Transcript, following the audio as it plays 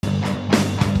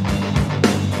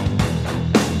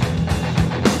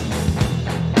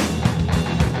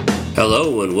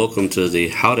Hello and welcome to the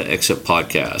How2Exit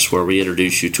podcast, where we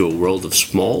introduce you to a world of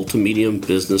small to medium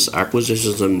business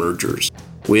acquisitions and mergers.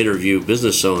 We interview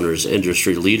business owners,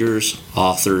 industry leaders,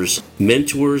 authors,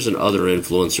 mentors, and other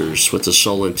influencers with the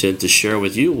sole intent to share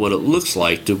with you what it looks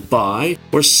like to buy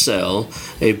or sell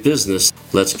a business.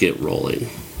 Let's get rolling.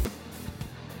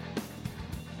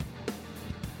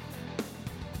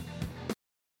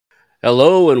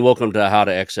 Hello and welcome to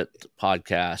How2Exit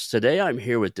podcast. Today I'm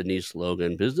here with Denise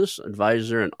Logan, business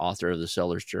advisor and author of The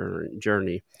Seller's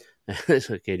Journey.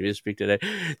 It's okay to speak today.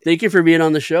 Thank you for being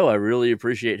on the show. I really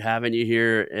appreciate having you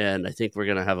here, and I think we're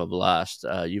going to have a blast.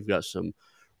 You've got some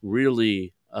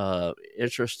really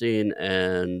interesting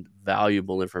and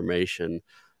valuable information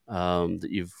that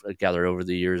you've gathered over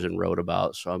the years and wrote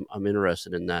about, so I'm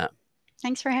interested in that.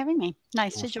 Thanks for having me.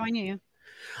 Nice to join you.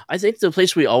 I think the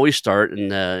place we always start,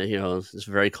 and it's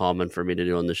very common for me to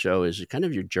do on the show, is kind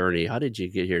of your journey. How did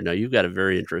you get here? Now you've got a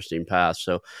very interesting path,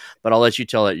 but I'll let you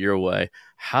tell it your way.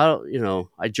 How,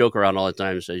 I joke around all the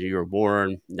time and say you were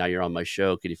born, now you're on my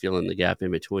show. Could you fill in the gap in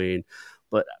between?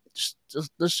 But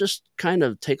let's just kind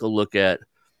of take a look at,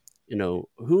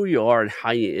 who you are and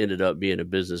how you ended up being a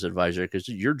business advisor, because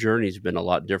your journey's been a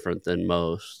lot different than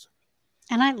most.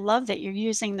 And I love that you're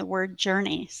using the word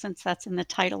journey, since that's in the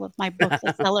title of my book,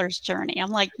 The Seller's Journey.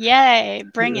 I'm like, yay,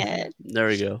 bring it. There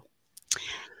we go.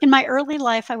 In my early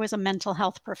life, I was a mental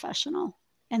health professional,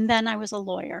 and then I was a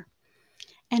lawyer.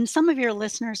 And some of your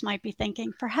listeners might be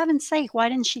thinking, for heaven's sake, why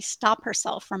didn't she stop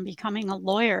herself from becoming a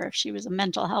lawyer if she was a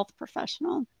mental health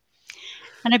professional?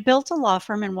 And I built a law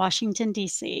firm in Washington,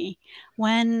 D.C.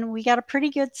 When we got a pretty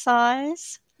good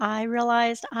size, I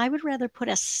realized I would rather put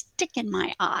a stick in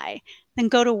my eye than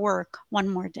go to work one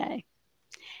more day.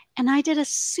 And I did a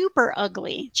super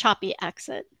ugly, choppy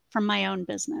exit from my own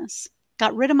business,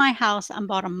 got rid of my house and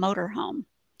bought a motorhome.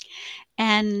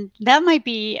 And that might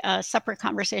be a separate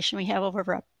conversation we have over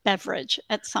a beverage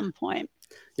at some point.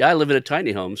 Yeah, I live in a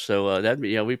tiny home, so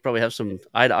we probably have some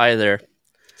eye to eye there.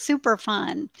 Super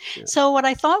fun. Yeah. So what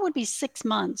I thought would be 6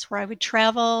 months where I would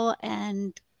travel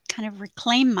and kind of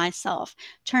reclaim myself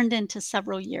turned into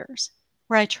several years,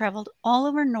 where I traveled all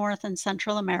over North and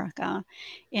Central America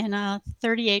in a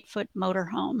 38-foot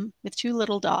motorhome with 2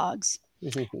 little dogs.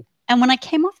 And when I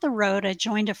came off the road, I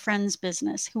joined a friend's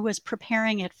business who was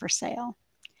preparing it for sale.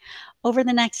 Over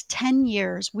the next 10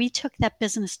 years, we took that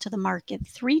business to the market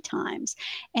 3 times,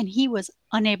 and he was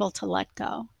unable to let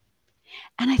go.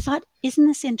 And I thought, isn't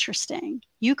this interesting?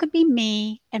 You could be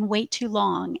me and wait too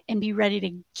long and be ready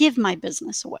to give my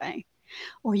business away.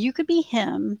 Or you could be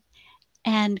him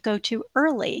and go too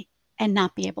early and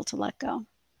not be able to let go.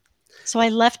 So I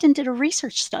left and did a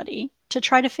research study to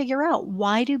try to figure out,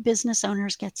 why do business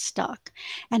owners get stuck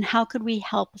and how could we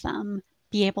help them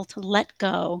be able to let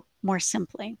go more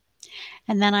simply?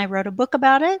 And then I wrote a book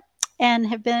about it and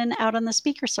have been out on the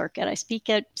speaker circuit. I speak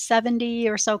at 70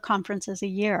 or so conferences a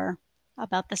year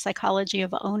about the psychology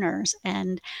of owners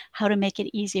and how to make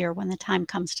it easier when the time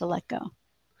comes to let go.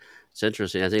 It's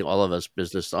interesting. I think all of us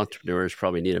business entrepreneurs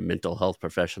probably need a mental health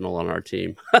professional on our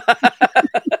team.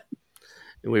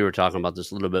 And we were talking about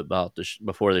this a little bit about this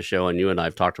before the show, and you and I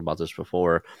have talked about this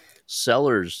before.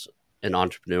 Sellers and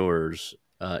entrepreneurs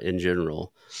in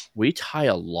general, we tie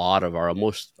a lot of our,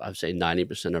 almost, I'd say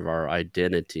 90% of our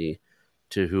identity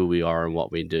to who we are and what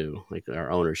we do, like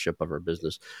our ownership of our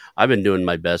business. I've been doing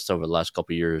my best over the last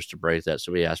couple of years to break that.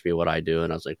 Somebody asked me what I do,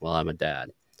 and I was like, well, I'm a dad.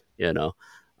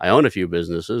 I own a few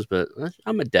businesses, but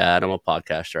I'm a dad. I'm a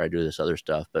podcaster. I do this other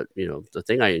stuff. But, the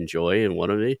thing I enjoy and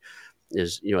one of me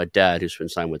is, a dad who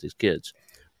spends time with his kids.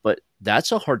 But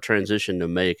that's a hard transition to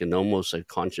make, and almost a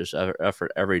conscious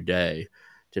effort every day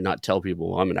to not tell people,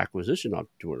 well, I'm an acquisition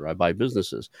entrepreneur. I buy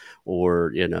businesses,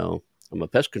 or, I'm a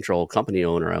pest control company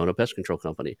owner. I own a pest control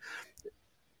company.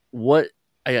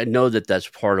 I know that's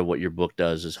part of what your book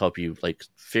does, is help you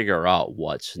figure out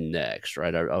what's next,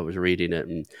 right? I was reading it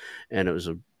and it was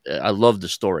I love the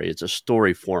story. It's a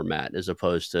story format as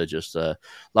opposed to just a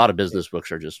lot of business books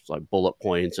are just like bullet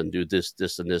points and do this,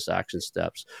 and this action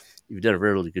steps. You've done a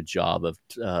really good job of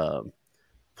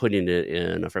putting it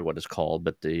in, I forget what it's called,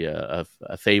 but a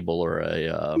fable or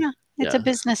a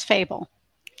business fable.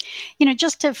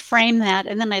 Just to frame that,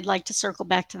 and then I'd like to circle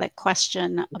back to that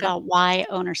question about why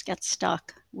owners get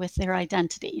stuck with their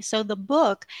identity. So the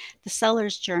book, The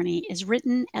Seller's Journey, is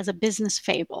written as a business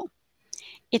fable.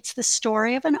 It's the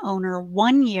story of an owner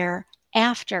 1 year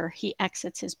after he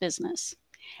exits his business.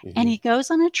 Mm-hmm. And he goes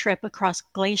on a trip across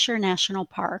Glacier National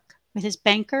Park with his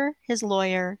banker, his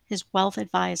lawyer, his wealth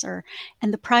advisor,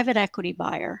 and the private equity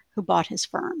buyer who bought his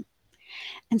firm.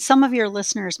 And some of your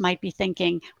listeners might be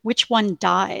thinking, which one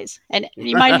dies? And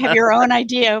you might have your own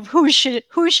idea of who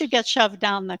should get shoved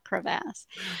down the crevasse.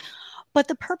 But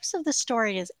the purpose of the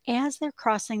story is as they're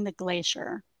crossing the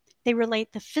glacier, they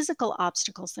relate the physical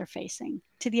obstacles they're facing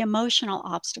to the emotional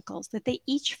obstacles that they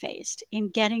each faced in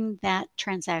getting that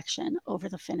transaction over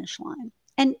the finish line.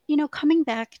 And, coming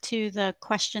back to the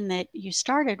question that you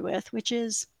started with, which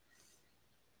is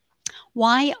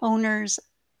why owners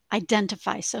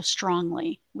identify so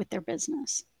strongly with their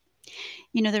business.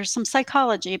 There's some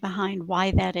psychology behind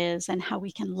why that is and how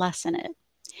we can lessen it.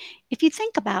 If you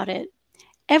think about it,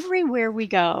 everywhere we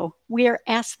go, we are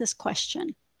asked this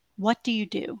question: what do you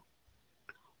do?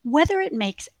 Whether it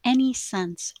makes any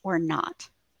sense or not.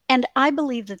 And I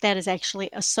believe that that is actually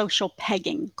a social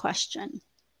pegging question,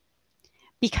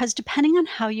 because depending on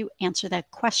how you answer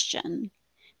that question,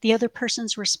 the other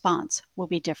person's response will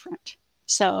be different.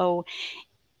 So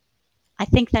I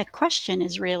think that question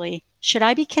is really, should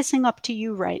I be kissing up to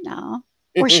you right now?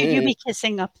 Or should you be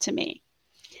kissing up to me?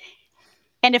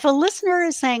 And if a listener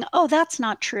is saying, oh, that's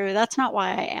not true, that's not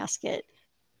why I ask it,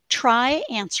 try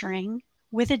answering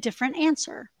with a different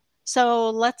answer. So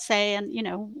let's say, and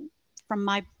from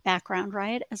my background,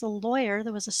 right, as a lawyer,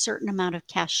 there was a certain amount of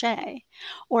cachet.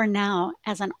 Or now,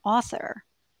 as an author,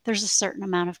 there's a certain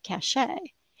amount of cachet.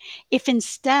 If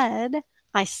instead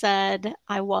I said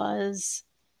I was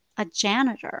a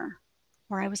janitor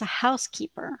or I was a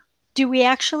housekeeper, do we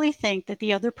actually think that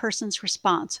the other person's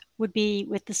response would be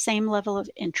with the same level of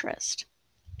interest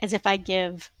as if I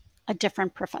give a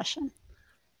different profession?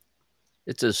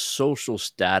 It's a social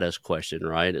status question,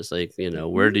 right? It's like, where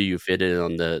Mm-hmm. do you fit in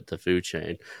on the food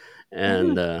chain? Yeah.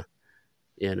 And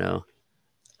you know,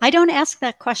 I don't ask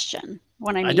that question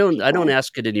when I I meet don't I don't people.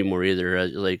 ask it anymore either.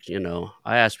 Like,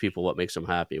 I ask people what makes them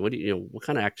happy. What do what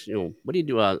kind of action, what do you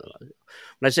do? When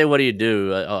I say what do you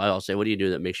do, I'll say, what do you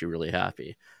do that makes you really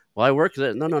happy? Well, I work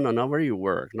that. No, no, no, no. Where do you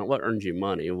work? Not what earns you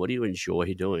money. What do you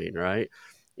enjoy doing? Right?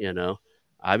 You know,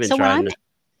 I've been So when trying I'm to.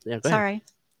 Yeah, go ahead. sorry,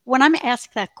 when I'm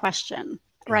asked that question,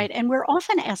 Mhm. right, and we're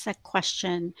often asked that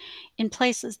question in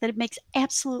places that it makes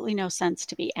absolutely no sense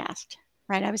to be asked,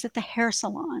 right? I was at the hair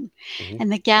salon, Mhm.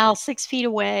 and the gal 6 feet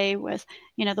away with,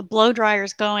 the blow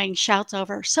dryers going shouts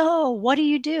over, so what do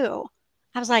you do?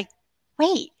 I was like,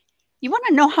 wait, you want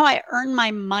to know how I earn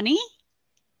my money?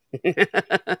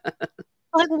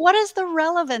 Like, what is the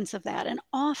relevance of that? And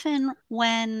often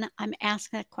when I'm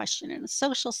asked that question in a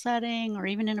social setting or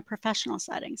even in a professional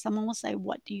setting, someone will say,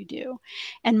 what do you do?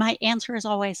 And my answer is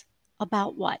always,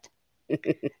 about what?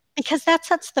 Because that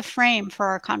sets the frame for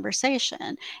our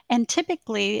conversation. And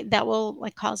typically that will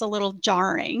like cause a little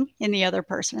jarring in the other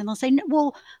person. And they'll say,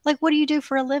 well, like, what do you do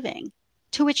for a living?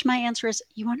 To which my answer is,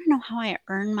 you want to know how I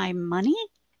earn my money?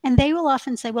 And they will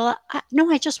often say, well, no,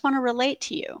 I just want to relate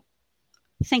to you.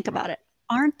 Think Right. about it.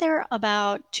 Aren't there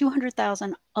about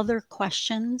 200,000 other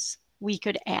questions we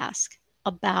could ask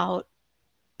about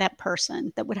that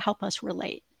person that would help us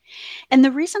relate? And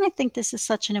the reason I think this is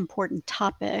such an important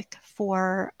topic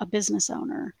for a business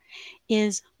owner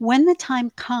is when the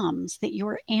time comes that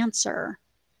your answer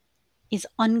is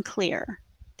unclear,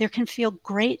 there can feel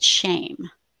great shame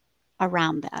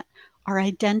around that. Our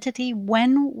identity,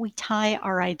 when we tie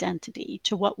our identity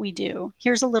to what we do,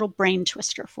 here's a little brain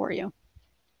twister for you.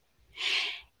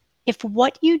 If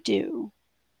what you do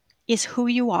is who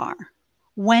you are,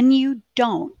 when you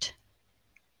don't,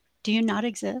 do you not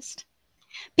exist?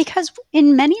 Because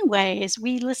in many ways,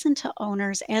 we listen to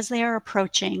owners as they are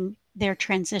approaching their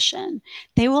transition.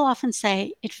 They will often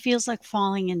say, it feels like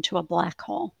falling into a black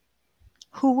hole.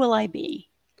 Who will I be?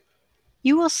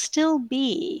 You will still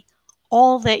be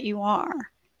all that you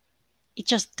are. It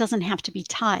just doesn't have to be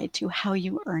tied to how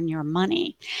you earn your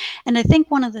money. And I think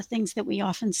one of the things that we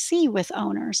often see with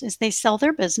owners is they sell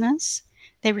their business,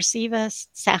 they receive a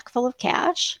sack full of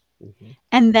cash, Mhm.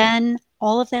 and then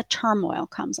all of that turmoil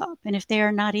comes up. And if they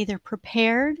are not either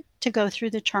prepared to go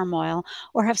through the turmoil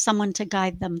or have someone to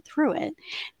guide them through it,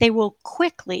 they will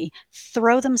quickly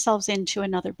throw themselves into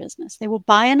another business. They will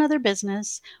buy another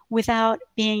business without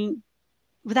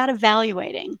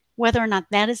evaluating whether or not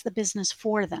that is the business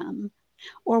for them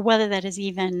or whether that is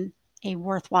even a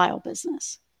worthwhile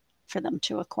business for them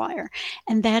to acquire.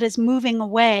 And that is moving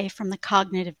away from the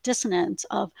cognitive dissonance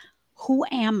of who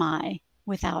am I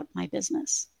without my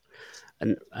business?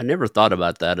 And I never thought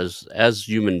about that. As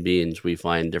human beings, we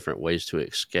find different ways to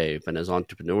escape, and as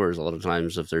entrepreneurs, a lot of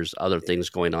times, if there's other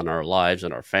things going on in our lives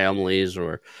and our families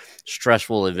or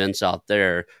stressful events out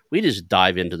there, we just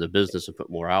dive into the business and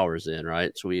put more hours in,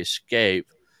 right? So we escape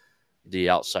the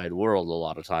outside world a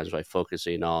lot of times by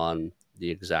focusing on the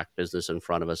exact business in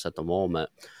front of us at the moment.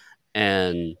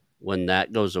 And when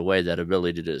that goes away, that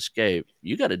ability to escape,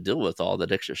 you got to deal with all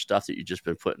that extra stuff that you've just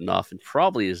been putting off, and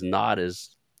probably is not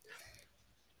as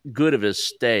good of a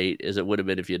state as it would have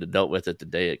been if you'd have dealt with it the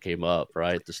day it came up,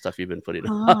 right? The stuff you've been putting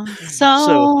off. Oh, So,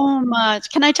 so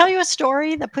much. Can I tell you a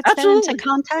story that puts that into absolutely.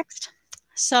 context?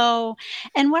 So,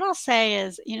 and what I'll say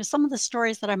is, some of the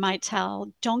stories that I might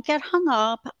tell, don't get hung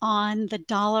up on the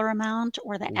dollar amount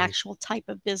or the Mhm. actual type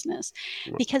of business,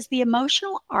 because the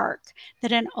emotional arc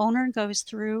that an owner goes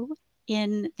through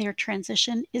in their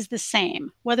transition is the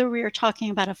same, whether we are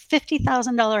talking about a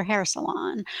 $50,000 hair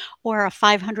salon or a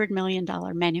 $500 million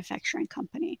manufacturing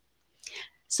company.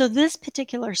 So, this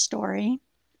particular story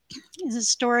is a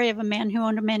story of a man who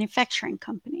owned a manufacturing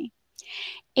company,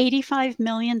 $85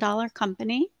 million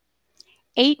company.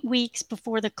 8 weeks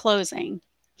before the closing,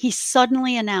 he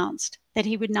suddenly announced that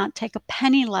he would not take a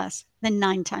penny less than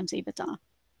 9 times EBITDA.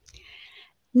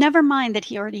 Never mind that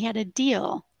he already had a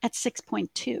deal at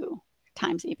 6.2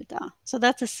 times EBITDA. So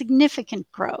that's a significant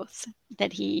growth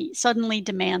that he suddenly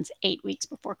demands 8 weeks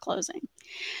before closing.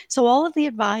 So all of the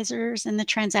advisors in the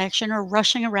transaction are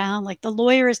rushing around, like the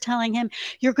lawyer is telling him,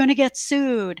 you're going to get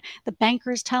sued. The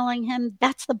banker is telling him,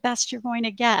 that's the best you're going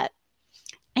to get.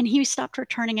 And he stopped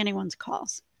returning anyone's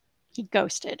calls. He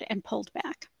ghosted and pulled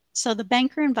back. So the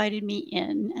banker invited me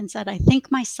in and said, I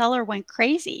think my seller went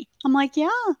crazy. I'm like, yeah,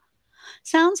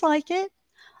 sounds like it.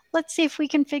 Let's see if we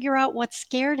can figure out what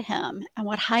scared him and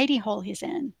what hidey hole he's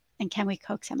in, and can we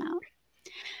coax him out?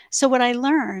 So, what I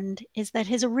learned is that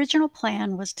his original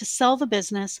plan was to sell the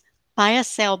business, buy a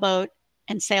sailboat,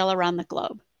 and sail around the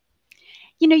globe.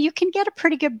 You can get a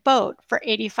pretty good boat for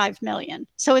 85 million.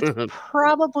 So, it's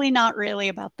probably not really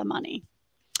about the money.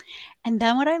 And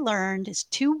then what I learned is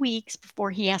 2 weeks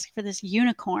before he asked for this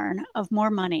unicorn of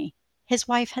more money, his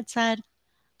wife had said,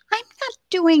 I'm not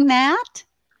doing that.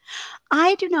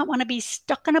 I do not want to be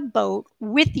stuck on a boat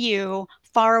with you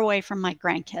far away from my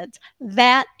grandkids.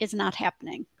 That is not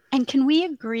happening. And can we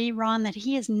agree, Ron, that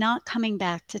he is not coming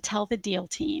back to tell the deal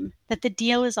team that the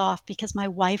deal is off because my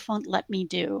wife won't let me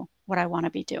do what I want to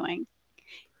be doing?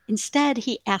 Instead,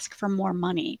 he asked for more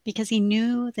money because he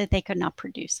knew that they could not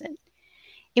produce it.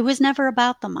 It was never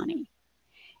about the money.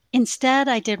 Instead,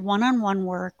 I did one-on-one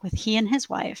work with he and his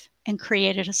wife and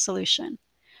created a solution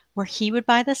where he would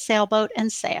buy the sailboat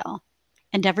and sail,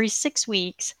 and every 6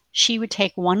 weeks, she would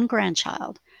take one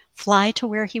grandchild, fly to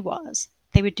where he was.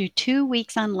 They would do 2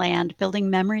 weeks on land building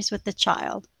memories with the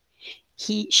child.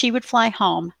 She would fly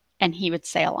home and he would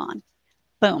sail on.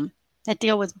 Boom. That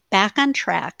deal was back on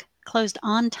track, closed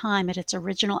on time at its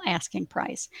original asking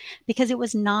price because it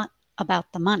was not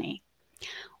about the money.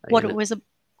 What it Amen. was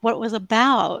what it was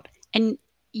about, and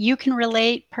you can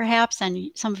relate perhaps,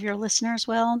 and some of your listeners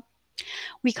will,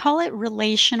 we call it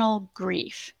relational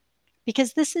grief,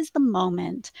 because this is the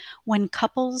moment when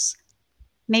couples,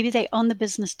 maybe they own the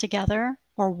business together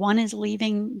or one is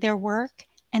leaving their work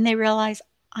and they realize,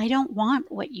 I don't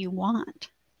want what you want.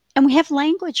 And we have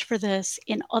language for this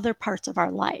in other parts of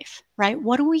our life, right?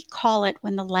 What do we call it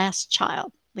when the last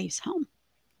child leaves home?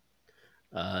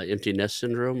 Empty nest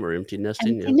syndrome or empty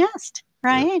nesting. Empty Yeah. nest, Yeah.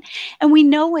 right? And we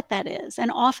know what that is.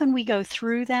 And often we go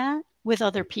through that with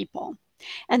other people.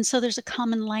 And so there's a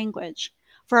common language.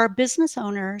 For our business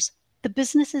owners, the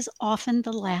business is often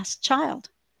the last child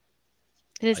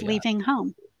that is I got leaving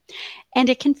home. And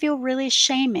it can feel really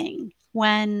shaming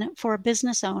when, for a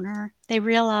business owner, they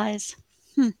realize,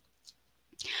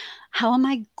 how am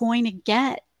I going to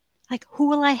get, like, who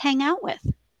will I hang out with?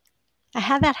 I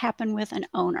had that happen with an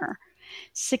owner,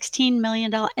 $16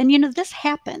 million. And this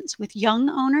happens with young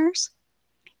owners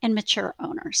and mature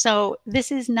owners. So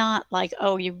this is not like,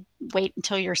 oh, you wait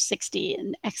until you're 60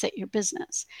 and exit your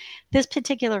business. This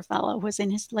particular fellow was in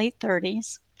his late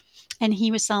 30s and he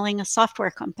was selling a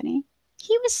software company.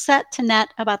 He was set to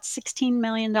net about $16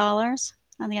 million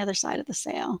on the other side of the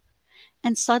sale.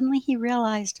 And suddenly he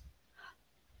realized,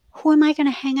 who am I going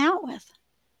to hang out with?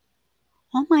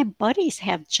 All my buddies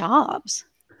have jobs.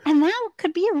 And that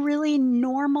could be a really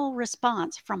normal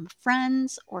response from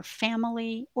friends or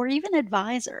family or even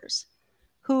advisors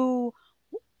who,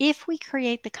 if we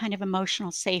create the kind of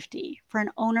emotional safety for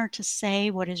an owner to say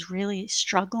what is really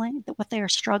struggling, what they are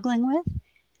struggling with,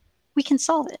 we can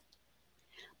solve it.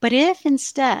 But if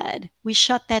instead we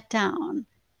shut that down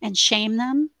and shame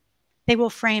them, they will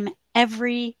frame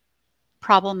every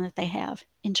problem that they have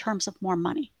in terms of more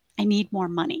money. I need more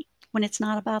money when it's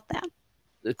not about that.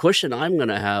 The question I'm going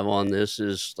to have on this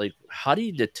is like, how do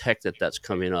you detect that that's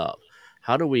coming up?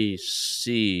 How do we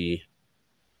see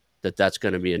that that's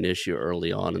going to be an issue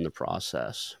early on in the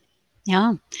process?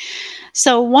 Yeah.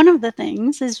 So, one of the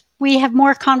things is we have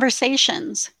more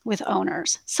conversations with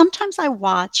owners. Sometimes I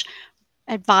watch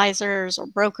advisors or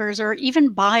brokers or even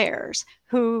buyers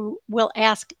who will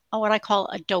ask what I call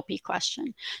a dopey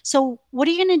question. So, what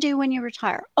are you going to do when you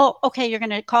retire? Oh, okay, you're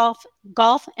going to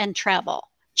golf and travel.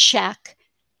 Check.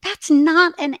 That's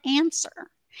not an answer.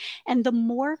 And the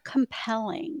more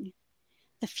compelling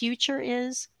the future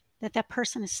is that that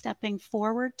person is stepping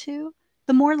forward to,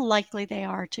 the more likely they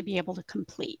are to be able to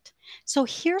complete. So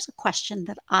here's a question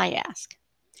that I ask: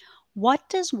 what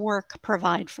does work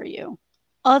provide for you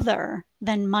other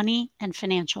than money and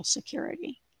financial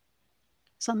security?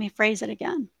 So let me phrase it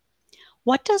again.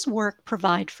 What does work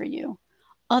provide for you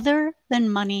other than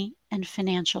money and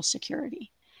financial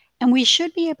security? And we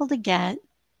should be able to get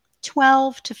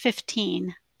 12 to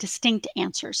 15 distinct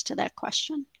answers to that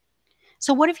question.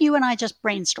 So, what if you and I just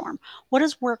brainstorm? What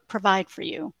does work provide for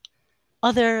you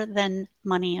other than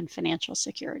money and financial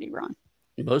security, Ron?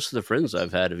 Most of the friends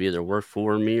I've had have either worked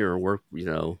for me or work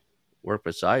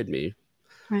beside me.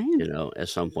 Right? At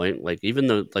some point, like even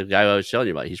the guy I was telling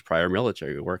you about, he's prior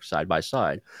military. We work side by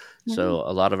side, Right. so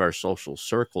a lot of our social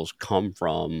circles come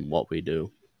from what we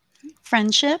do,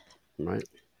 Friendship, right?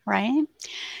 right?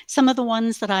 Some of the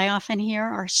ones that I often hear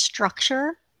are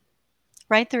structure,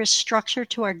 right? There is structure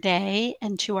to our day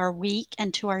and to our week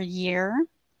and to our year.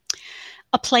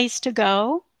 A place to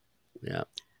go. Yeah.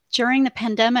 During the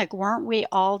pandemic, weren't we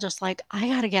all just like, I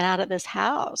got to get out of this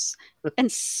house? And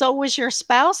so was your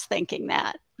spouse thinking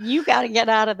that. You got to get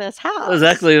out of this house,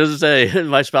 Exactly. I was say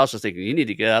my spouse was thinking, "You need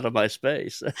to get out of my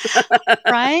space."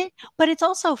 right? But it's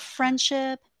also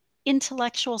friendship,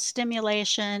 intellectual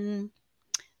stimulation,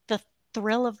 the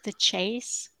thrill of the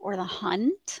chase or the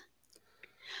hunt,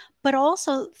 but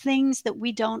also things that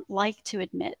we don't like to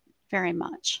admit very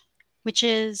much, which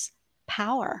is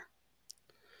power.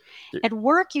 At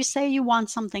work, you say you want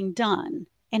something done,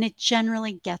 and it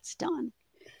generally gets done.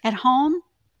 At home,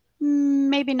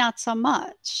 maybe not so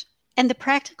much. And the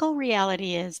practical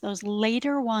reality is those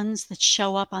later ones that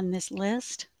show up on this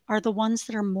list are the ones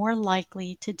that are more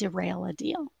likely to derail a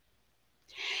deal.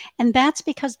 And that's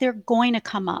because they're going to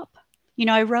come up. You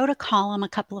know, I wrote a column a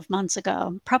couple of months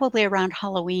ago, probably around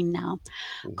Halloween now,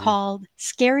 Mhm. called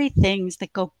Scary Things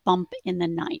That Go Bump in the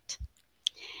Night.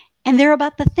 And they're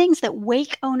about the things that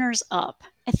wake owners up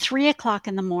at 3 o'clock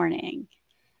in the morning.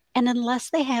 And unless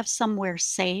they have somewhere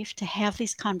safe to have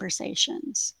these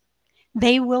conversations,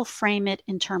 they will frame it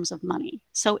in terms of money.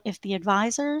 So if the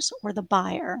advisors or the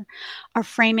buyer are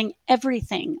framing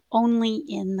everything only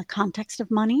in the context of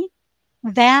money,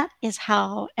 that is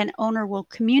how an owner will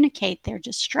communicate their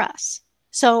distress.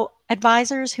 So,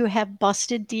 advisors who have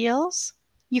busted deals,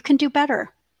 you can do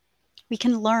better. We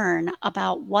can learn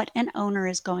about what an owner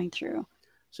is going through.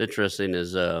 It's interesting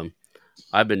is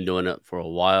I've been doing it for a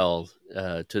while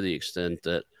to the extent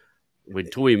that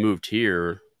until we moved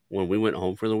here, when we went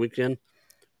home for the weekend,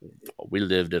 we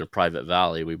lived in a private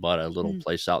valley. We bought a little Mm,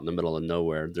 place out in the middle of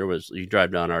nowhere. There was you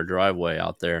drive down our driveway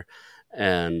out there,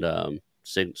 and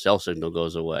cell signal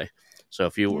goes away. So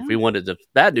if yeah, we wanted the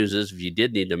bad news is if you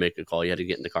did need to make a call, you had to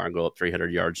get in the car and go up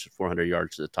 300 yards, 400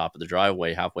 yards to the top of the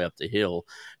driveway, halfway up the hill,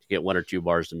 to get one or two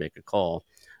bars to make a call.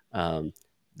 Um,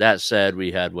 that said,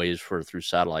 we had ways for through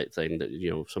satellite thing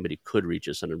that somebody could reach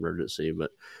us in an emergency,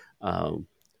 but um,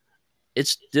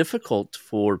 it's difficult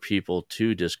for people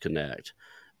to disconnect.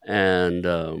 And,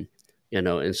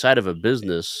 inside of a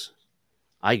business,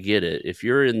 I get it. If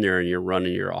you're in there and you're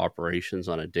running your operations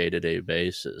on a day to day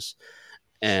basis,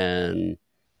 and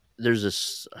there's a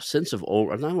sense of,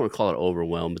 I don't want to call it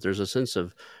overwhelm, but there's a sense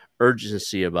of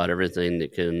urgency about every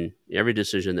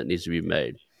decision that needs to be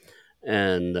made.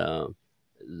 And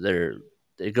there,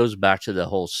 it goes back to the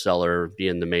whole seller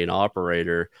being the main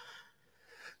operator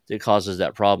that causes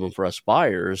that problem for us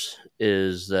buyers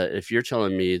is that if you're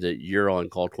telling me that you're on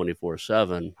call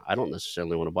 24/7, I don't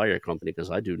necessarily want to buy your company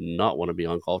because I do not want to be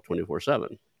on call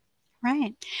 24/7.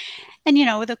 right. And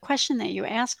the question that you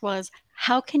asked was,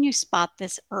 how can you spot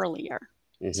this earlier?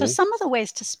 So, Hmm. some of the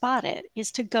ways to spot it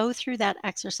is to go through that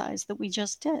exercise that we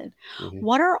just did. Hmm.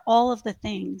 What are all of the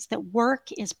things that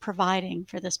work is providing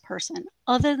for this person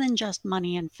other than just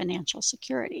money and financial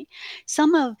security?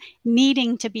 Some of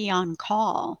needing to be on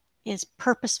call is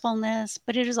purposefulness,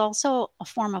 but it is also a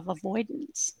form of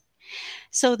avoidance.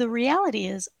 So, the reality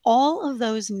is, all of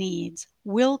those needs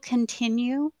will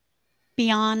continue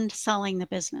beyond selling the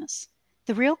business.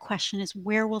 The real question is,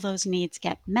 where will those needs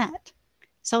get met?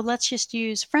 So let's just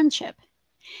use friendship.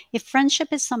 If friendship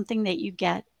is something that you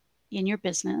get in your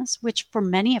business, which for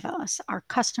many of us, our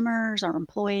customers, our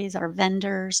employees, our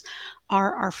vendors,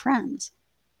 are our friends,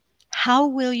 how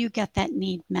will you get that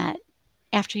need met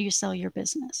after you sell your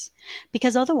business,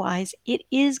 because otherwise it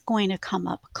is going to come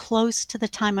up close to the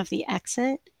time of the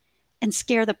exit and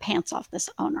scare the pants off this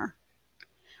owner.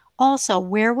 Also,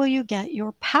 where will you get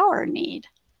your power need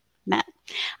met?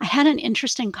 I had an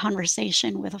interesting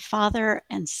conversation with a father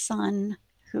and son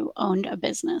who owned a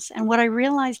business. And what I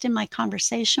realized in my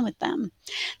conversation with them,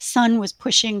 son was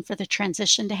pushing for the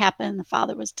transition to happen, the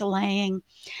father was delaying.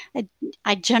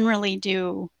 I generally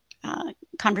do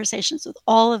conversations with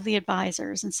all of the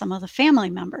advisors and some of the family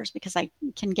members because I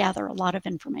can gather a lot of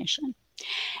information.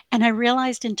 And I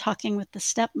realized in talking with the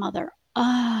stepmother,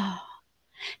 oh,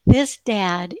 this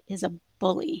dad is a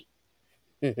bully.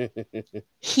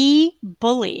 He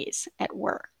bullies at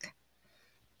work.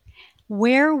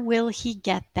 Where will he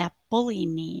get that bully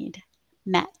need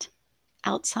met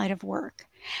outside of work?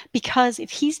 Because if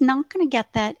he's not going to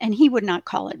get that, and he would not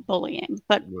call it bullying,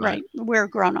 but right, we're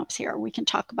grown-ups here. We can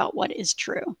talk about what is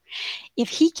true. If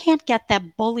he can't get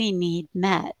that bully need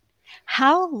met,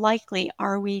 how likely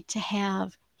are we to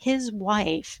have his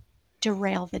wife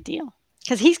derail the deal?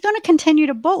 Because he's going to continue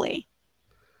to bully.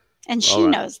 And All she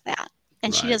right. knows that.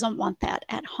 And she Right. doesn't want that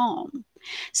at home.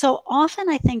 So often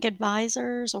I think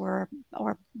advisors or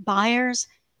buyers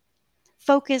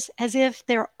focus as if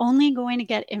they're only going to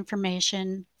get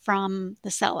information from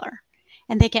the seller.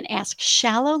 And they can ask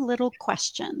shallow little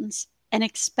questions and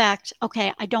expect,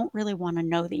 okay, I don't really want to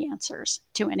know the answers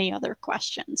to any other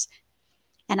questions.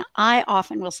 And I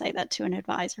often will say that to an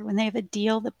advisor when they have a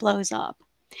deal that blows up.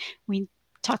 We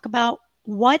talk about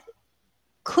what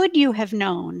could you have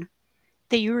known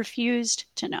that you refused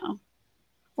to know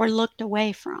or looked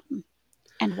away from,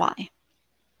 and why?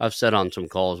 I've sat on some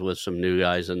calls with some new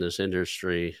guys in this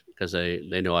industry because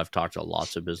they know I've talked to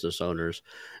lots of business owners,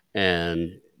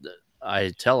 and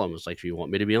I tell them, it's like, if you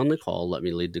want me to be on the call, let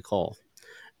me lead the call.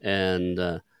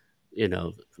 And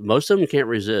most of them can't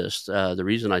resist. The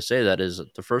reason I say that is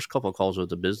the first couple of calls with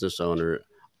the business owner,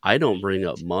 I don't bring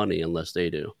up money unless they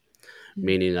do.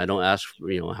 Meaning, I don't ask,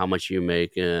 how much you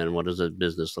make and what does the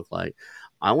business look like.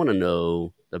 I want to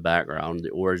know the background,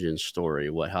 the origin story.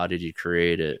 How did you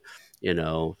create it?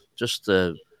 Just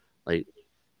the, like,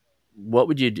 what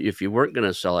would you do if you weren't going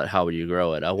to sell it? How would you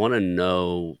grow it? I want to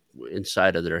know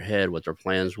inside of their head what their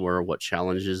plans were, what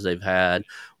challenges they've had,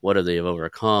 what have they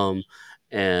overcome,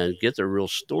 and get the real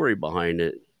story behind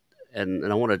it. And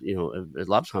I want to, a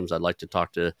lot of times I'd like to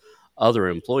talk to other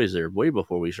employees there way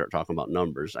before we start talking about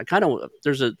numbers. I kind of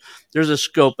there's a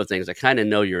scope of things. I kind of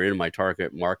know you're in my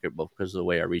target market because of the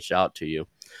way I reach out to you.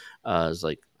 It's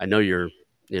like, I know you're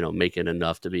making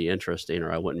enough to be interesting,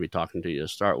 or I wouldn't be talking to you to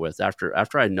start with.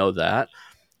 After I know that,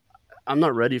 I'm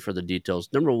not ready for the details.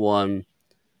 Number one,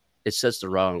 it sets the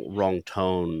wrong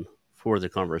tone for the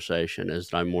conversation,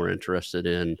 as I'm more interested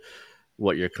in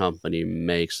what your company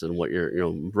makes than what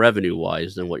your revenue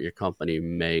wise than what your company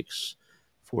makes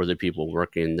for the people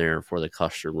working there, for the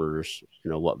customers,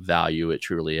 what value it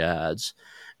truly adds.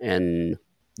 And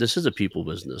this is a people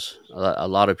business. A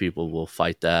lot of people will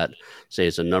fight that, say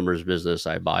it's a numbers business.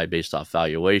 I buy based off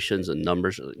valuations and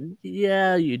numbers.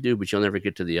 Yeah, you do, but you'll never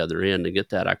get to the other end and get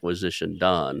that acquisition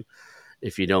done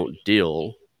if you don't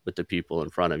deal with the people in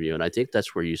front of you. And I think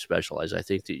that's where you specialize. I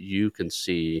think that you can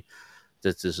see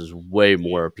that this is way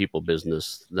more a people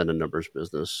business than a numbers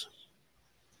business.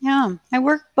 Yeah, I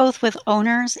work both with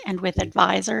owners and with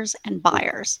advisors and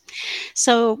buyers.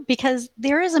 So, because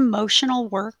there is emotional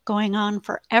work going on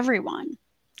for everyone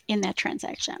in that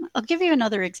transaction. I'll give you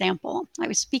another example. I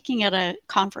was speaking at a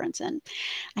conference and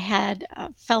I had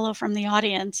a fellow from the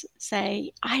audience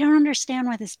say, I don't understand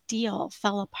why this deal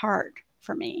fell apart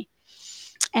for me.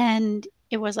 And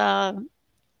it was a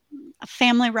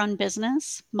family run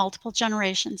business, multiple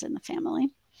generations in the family.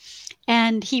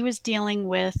 And he was dealing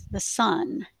with the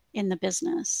son in the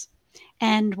business.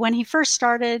 And when he first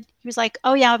started, he was like,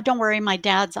 oh, yeah, don't worry, my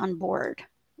dad's on board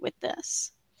with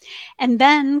this. And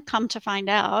then come to find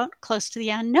out close to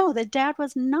the end, no, the dad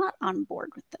was not on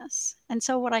board with this. And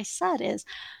so what I said is,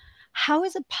 how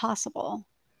is it possible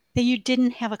that you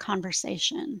didn't have a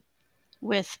conversation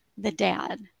with the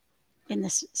dad in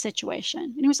this situation?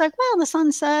 And he was like, well, the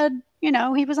son said,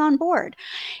 he was on board.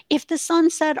 If the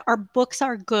son said our books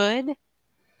are good,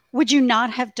 would you not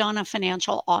have done a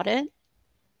financial audit?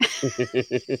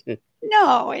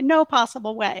 No, in no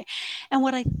possible way. And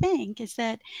what I think is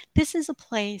that this is a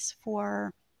place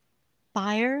for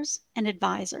buyers and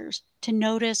advisors to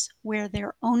notice where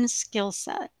their own skill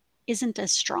set isn't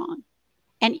as strong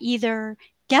and either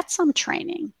get some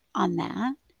training on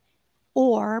that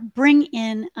or bring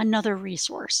in another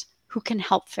resource who can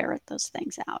help ferret those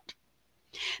things out.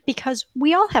 Because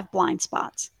we all have blind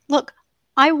spots. Look,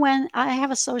 I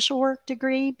have a social work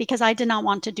degree because I did not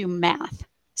want to do math.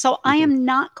 So I Mhm. am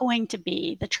not going to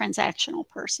be the transactional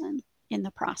person in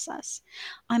the process.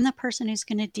 I'm the person who's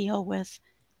going to deal with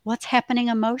what's happening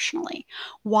emotionally.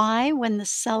 Why, when the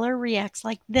seller reacts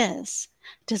like this,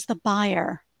 does the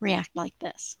buyer react like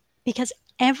this? Because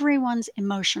everyone's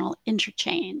emotional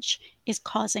interchange is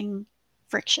causing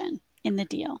friction in the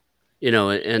deal.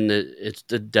 And it's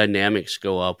the dynamics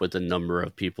go up with the number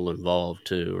of people involved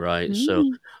too, right? So,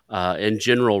 Mm, in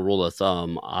general, rule of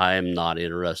thumb, I'm not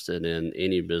interested in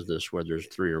any business where there's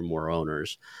three or more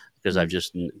owners because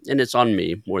mm, and it's on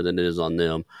me more than it is on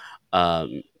them.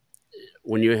 Um,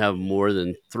 when you have more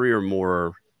than three or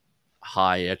more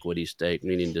high equity stake,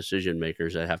 meaning decision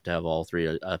makers that have to have all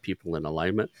three people in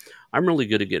alignment. I'm really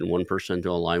good at getting one person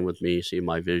to align with me, see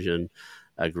my vision,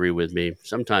 agree with me,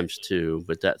 sometimes two,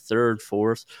 but that third,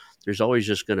 fourth, there's always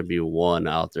just going to be one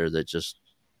out there that it's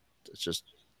just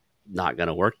not going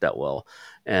to work that well.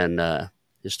 And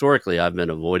historically, I've been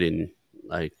avoiding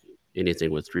like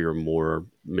anything with three or more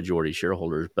majority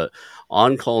shareholders. But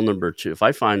on call number two, if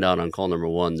I find out on call number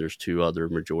one there's two other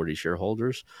majority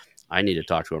shareholders, I need to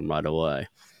talk to them right away,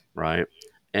 right?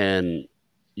 And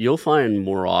you'll find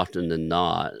more often than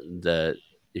not that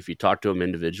if you talk to them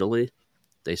individually,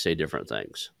 they say different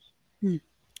things. mm.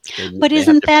 They But they have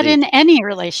isn't that different in needs. any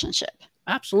relationship?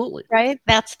 Absolutely. Right?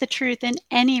 That's the truth in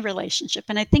any relationship.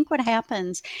 And I think what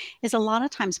happens is a lot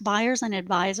of times buyers and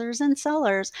advisors and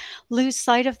sellers lose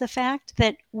sight of the fact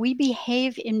that we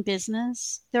behave in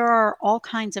business. There are all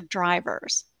kinds of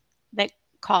drivers that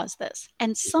cause this.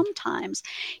 And sometimes,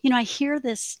 I hear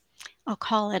this, I'll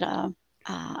call it a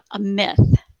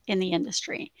myth in the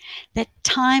industry that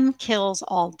time kills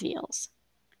all deals.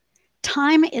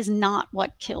 Time is not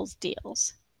what kills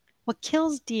deals. What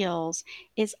kills deals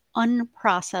is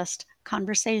unprocessed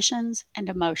conversations and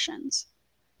emotions.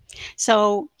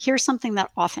 So here's something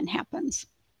that often happens.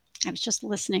 I was just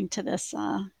listening to this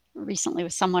recently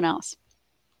with someone else.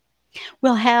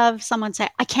 We'll have someone say,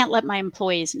 I can't let my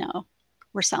employees know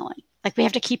we're selling. Like we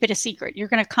have to keep it a secret. You're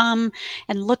going to come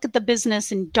and look at the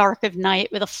business in dark of night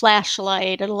with a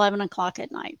flashlight at 11 o'clock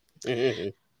at night.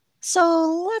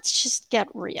 So let's just get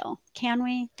real, can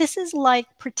we? This is like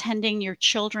pretending your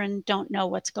children don't know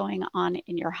what's going on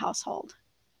in your household.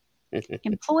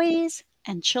 Employees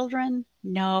and children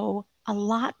know a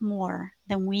lot more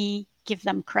than we give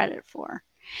them credit for.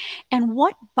 And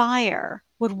what buyer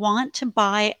would want to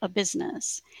buy a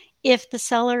business if the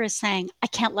seller is saying, I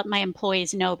can't let my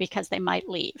employees know because they might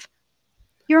leave?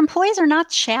 Your employees are not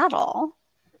chattel,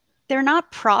 they're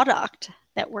not product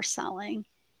that we're selling.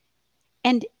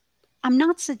 And I'm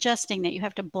not suggesting that you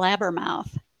have to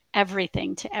blabbermouth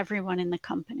everything to everyone in the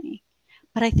company.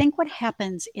 But I think what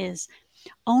happens is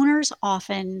owners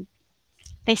often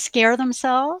they scare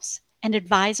themselves and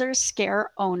advisors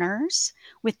scare owners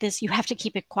with this you have to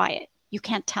keep it quiet. You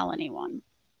can't tell anyone.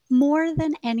 More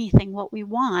than anything what we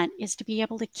want is to be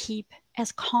able to keep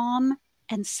as calm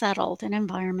and settled an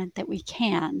environment that we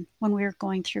can when we're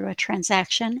going through a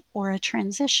transaction or a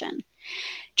transition.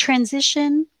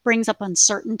 Transition brings up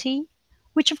uncertainty,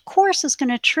 which of course is going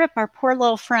to trip our poor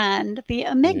little friend, the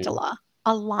Mhm. amygdala,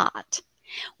 a lot,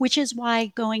 which is why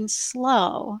going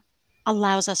slow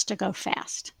allows us to go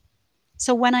fast.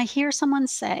 So when I hear someone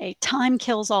say time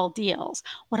kills all deals,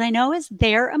 what I know is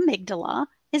their amygdala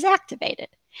is activated.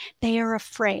 They are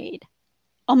afraid.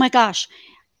 Oh my gosh,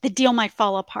 the deal might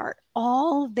fall apart.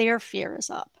 All their fear is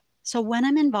up. So when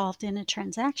I'm involved in a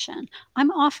transaction,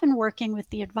 I'm often working with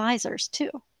the advisors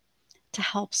too to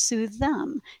help soothe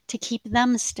them, to keep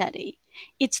them steady.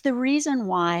 It's the reason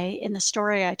why in the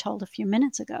story I told a few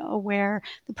minutes ago where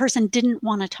the person didn't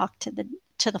want to talk to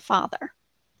the father.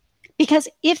 Because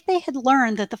if they had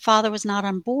learned that the father was not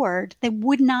on board, they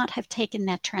would not have taken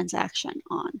that transaction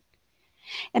on.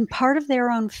 And part of their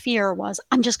own fear was,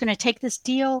 I'm just going to take this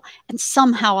deal and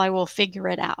somehow I will figure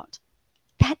it out.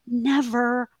 That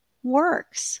never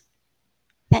works.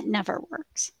 That never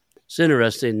works. It's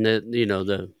interesting that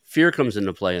the fear comes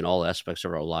into play in all aspects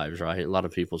of our lives, right? A lot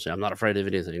of people say, "I'm not afraid of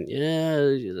anything." Yeah,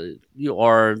 you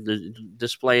are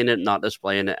displaying it, not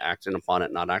displaying it, acting upon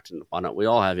it, not acting upon it. We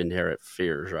all have inherent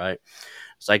fears, right?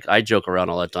 It's like I joke around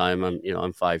all the time.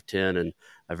 I'm 5'10" and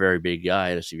a very big guy.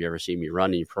 And so if you ever see me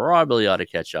running, you probably ought to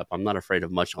catch up. I'm not afraid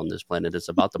of much on this planet. It's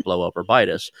about to blow up or bite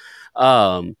us.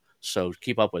 So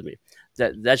keep up with me.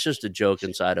 That's just a joke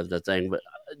inside of the thing. But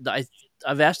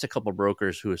I've asked a couple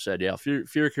brokers who have said, yeah,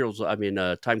 fear kills. I mean,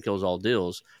 time kills all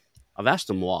deals. I've asked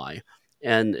them why.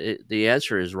 And the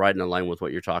answer is right in line with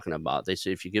what you're talking about. They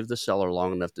say if you give the seller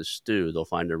long enough to stew, they'll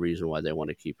find a reason why they want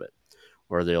to keep it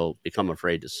or they'll become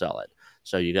afraid to sell it.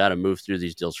 So you got to move through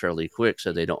these deals fairly quick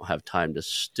so they don't have time to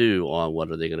stew on what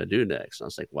are they going to do next. And I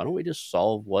was like, why don't we just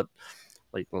solve what,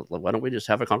 like, why don't we just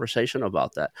have a conversation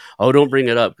about that? Oh, don't bring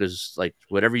it up because like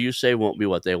whatever you say won't be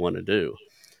what they want to do.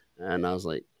 And I was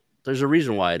like, there's a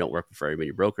reason why I don't work with very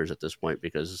many brokers at this point,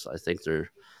 because I think they're,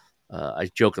 I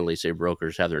jokingly say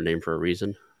brokers have their name for a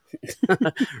reason,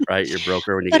 right? Your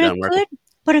broker when you get But a done working. good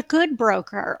but a good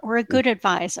broker or a good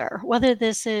advisor, whether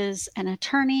this is an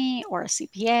attorney or a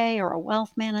CPA or a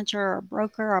wealth manager or a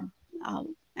broker or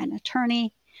an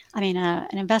attorney, an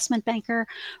investment banker,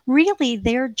 really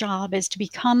their job is to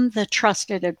become the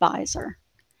trusted advisor.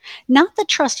 Not the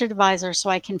trusted advisor so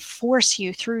I can force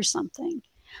you through something,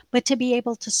 but to be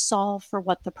able to solve for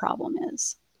what the problem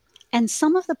is. And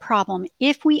some of the problem,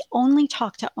 if we only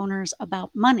talk to owners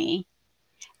about money,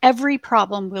 every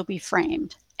problem will be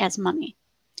framed as money.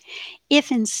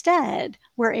 If instead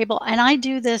we're able, and I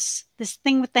do this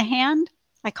thing with the hand,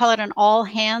 I call it an all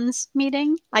hands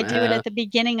meeting. I do it at the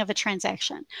beginning of a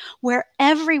transaction where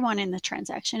everyone in the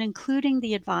transaction, including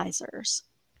the advisors,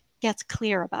 gets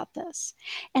clear about this.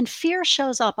 And fear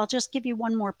shows up. I'll just give you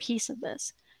one more piece of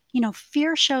this.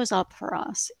 Fear shows up for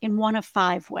us in one of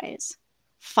 5 ways: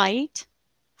 fight,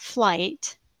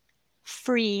 flight,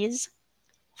 freeze,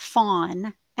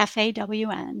 fawn,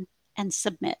 FAWN, and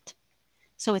submit.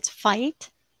 So it's fight,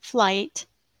 flight,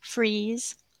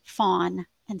 freeze, fawn,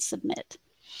 and submit.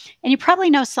 And you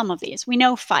probably know some of these. We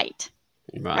know fight,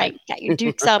 right? Got your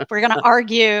dukes up. We're going to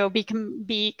argue,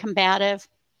 be combative.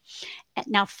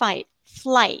 Now fight.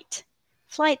 Flight.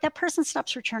 Flight, that person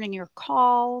stops returning your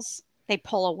calls. They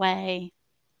pull away.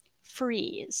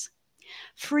 Freeze.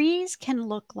 Freeze can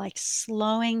look like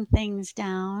slowing things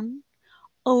down,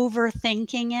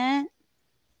 overthinking it.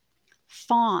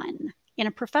 Fawn. In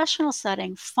a professional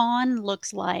setting, fawn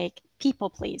looks like people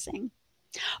pleasing.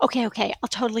 Okay, I'll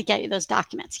totally get you those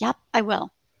documents. Yep, I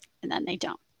will. And then they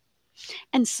don't.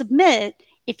 And submit,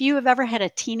 if you have ever had a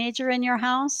teenager in your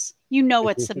house, you know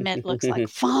what submit looks like.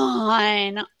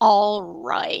 Fine, all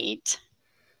right.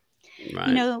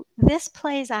 Right. This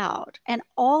plays out, and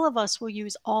all of us will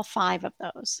use all 5 of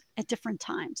those at different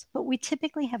times, but we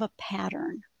typically have a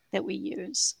pattern that we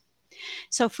use.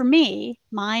 So for me,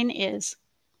 mine is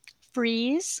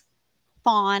freeze,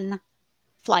 fawn,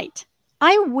 flight.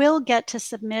 I will get to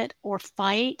submit or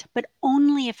fight, but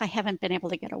only if I haven't been able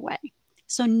to get away.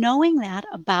 So knowing that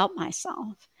about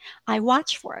myself, I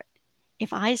watch for it.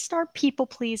 If I start people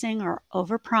pleasing or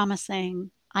over promising,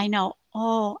 I know,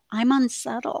 oh, I'm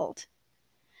unsettled.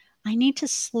 I need to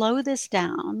slow this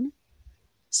down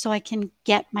so I can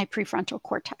get my prefrontal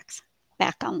cortex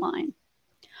back online.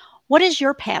 What is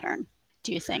your pattern,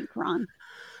 do you think, Ron?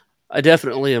 I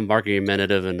definitely am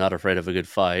argumentative and not afraid of a good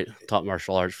fight. Taught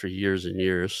martial arts for years and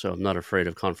years, so I'm not afraid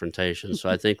of confrontation. So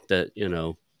I think that,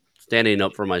 standing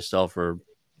up for myself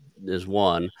is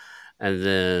one. And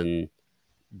then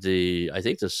I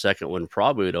think the second one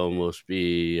probably would almost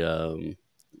be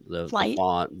the Flight.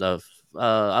 font.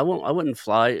 I wouldn't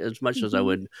fly as much as I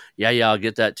would. Yeah, I'll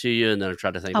get that to you, and then I try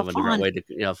to think Oh, of a different fawn. way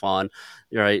to, fawn,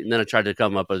 right? And then I tried to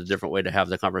come up with a different way to have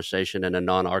the conversation in a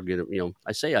non-argument.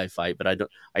 I say I fight, but I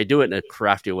don't. I do it in a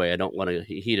crafty way. I don't want a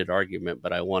heated argument,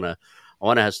 but I want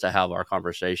us to have our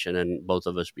conversation and both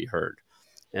of us be heard.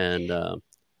 And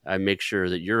I make sure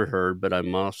that you're heard, but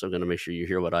I'm also going to make sure you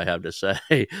hear what I have to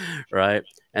say, right?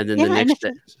 And then the Yeah, next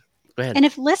day, go ahead. and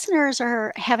if listeners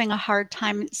are having a hard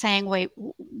time saying, wait,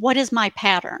 what is my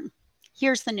pattern?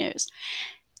 Here's the news.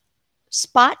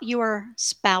 Spot your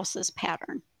spouse's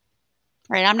pattern,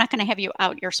 right? I'm not going to have you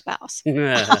out your spouse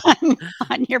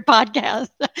on your podcast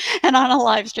and on a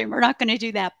live stream. We're not going to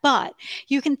do that. But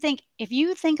you can think, if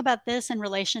you think about this in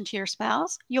relation to your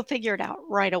spouse, you'll figure it out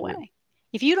right away. Yeah.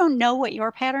 If you don't know what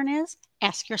your pattern is,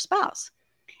 ask your spouse.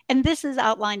 And this is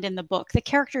outlined in the book. The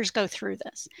characters go through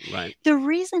this. Right. The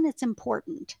reason it's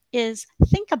important is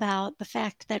think about the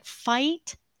fact that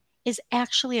fight is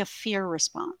actually a fear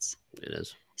response. It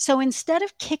is. So instead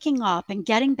of kicking up and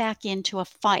getting back into a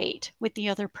fight with the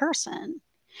other person,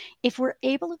 if we're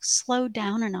able to slow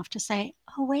down enough to say,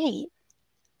 oh, wait,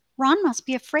 Ron must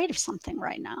be afraid of something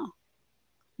right now.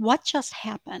 What just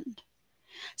happened?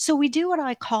 So we do what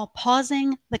I call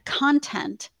pausing the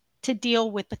content to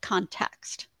deal with the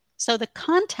context. So the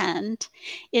content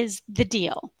is the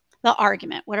deal, the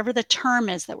argument, whatever the term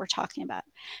is that we're talking about.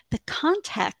 The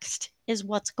context is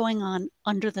what's going on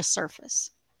under the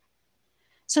surface.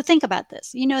 So think about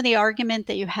this. The argument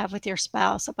that you have with your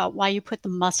spouse about why you put the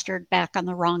mustard back on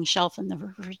the wrong shelf in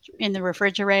the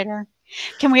refrigerator.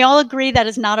 Can we all agree that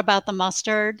is not about the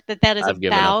mustard, that is I've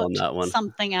given up on about that one.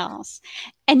 something else?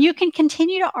 And you can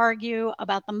continue to argue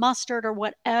about the mustard or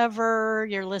whatever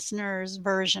your listener's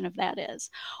version of that is.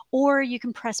 Or you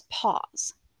can press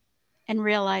pause and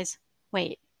realize,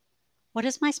 wait, what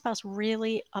is my spouse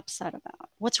really upset about?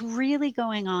 What's really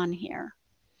going on here?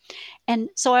 And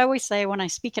so I always say when I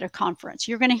speak at a conference,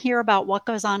 you're going to hear about what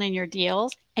goes on in your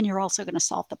deals, and you're also going to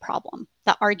solve the problem,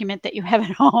 the argument that you have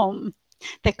at home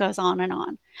that goes on and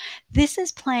on. This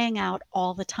is playing out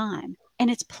all the time. And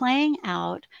it's playing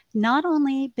out not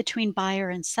only between buyer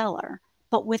and seller,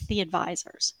 but with the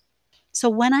advisors. So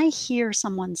when I hear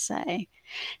someone say,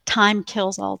 time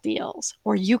kills all deals,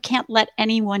 or you can't let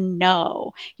anyone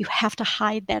know, you have to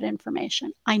hide that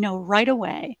information, I know right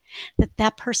away that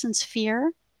that person's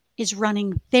fear is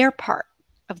running their part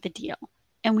of the deal.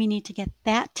 And we need to get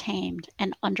that tamed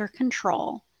and under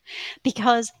control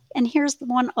because, and here's the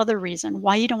one other reason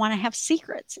why you don't want to have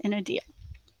secrets in a deal.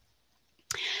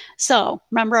 So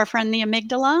remember our friend the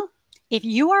amygdala? If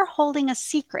you are holding a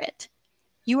secret,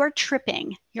 you are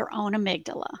tripping your own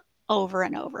amygdala over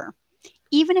and over.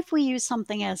 Even if we use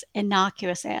something as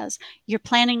innocuous as you're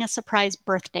planning a surprise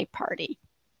birthday party,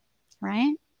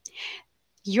 right?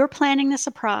 You're planning the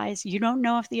surprise. You don't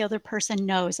know if the other person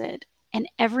knows it. And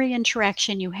every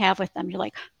interaction you have with them, you're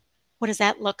like, what does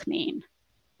that look mean?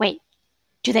 Wait,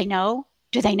 do they know?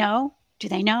 Do they know? Do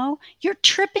they know? You're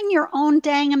tripping your own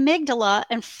dang amygdala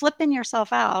and flipping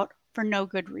yourself out for no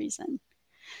good reason.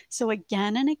 So,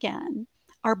 again and again,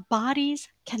 our bodies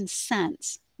can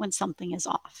sense when something is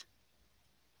off.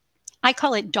 I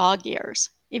call it dog ears.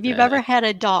 If you've ever had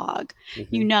a dog,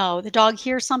 you know the dog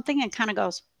hears something and kind of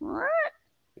goes,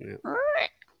 yeah.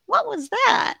 What was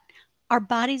that? Our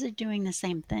bodies are doing the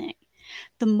same thing.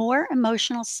 The more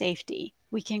emotional safety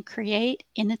we can create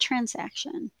in a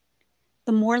transaction,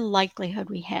 the more likelihood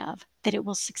we have that it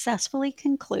will successfully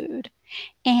conclude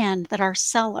and that our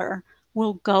seller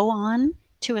will go on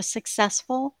to a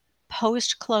successful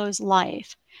post-close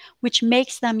life, which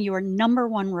makes them your number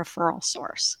one referral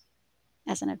source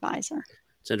as an advisor.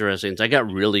 It's interesting. I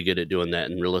got really good at doing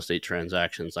that in real estate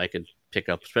transactions. I could pick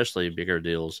up, especially bigger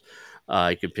deals.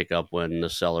 I could pick up when the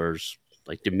seller's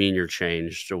like demeanor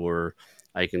changed, or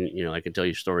I can tell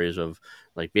you stories of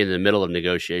like being in the middle of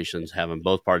negotiations, having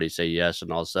both parties say yes,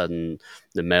 and all of a sudden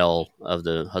the male of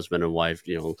the husband and wife,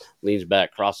 leans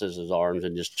back, crosses his arms,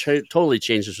 and just totally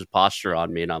changes his posture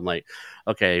on me, and I'm like,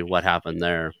 okay, what happened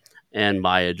there? And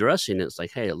by addressing it, it's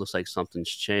like, hey, it looks like something's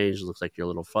changed. It looks like you're a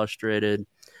little frustrated.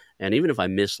 And even if I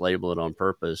mislabel it on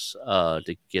purpose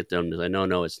to get them to say,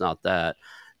 no, it's not that,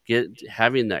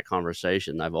 having that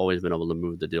conversation, I've always been able to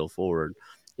move the deal forward.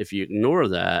 If you ignore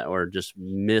that or just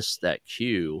miss that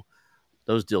cue,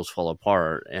 those deals fall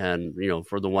apart. And,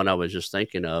 for the one I was just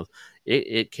thinking of,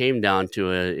 it came down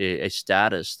to a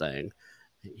status thing.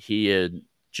 He had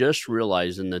just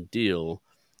realized in the deal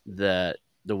that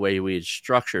the way we had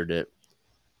structured it,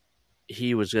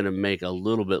 he was going to make a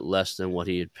little bit less than what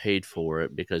he had paid for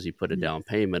it because he put a down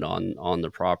payment on the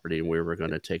property, and we were going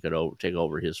to take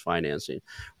over his financing.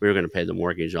 We were going to pay the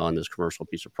mortgage on this commercial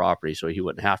piece of property, so he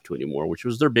wouldn't have to anymore, which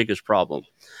was their biggest problem.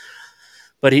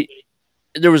 But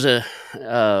there was and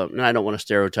I don't want to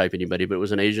stereotype anybody, but it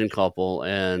was an Asian couple,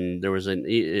 and there was an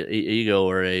ego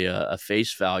or a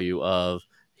face value of,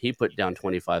 he put down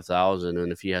 25,000,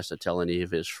 and if he has to tell any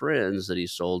of his friends that he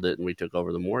sold it and we took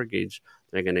over the mortgage,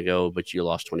 they're going to go, but you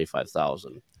lost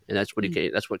 25,000, and that's what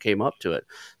that's what came up to it.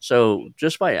 So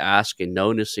just by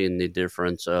noticing the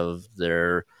difference of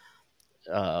their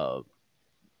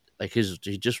like his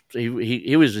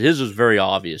was very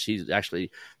obvious. He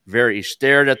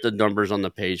stared at the numbers on the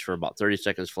page for about 30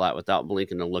 seconds flat without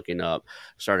blinking and looking up,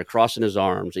 started crossing his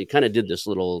arms. He kind of did this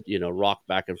little, rock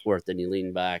back and forth. Then he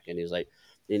leaned back and he's like,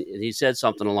 and he said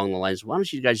something along the lines, why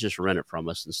don't you guys just rent it from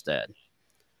us instead?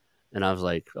 And I was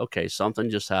like, okay, something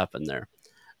just happened there.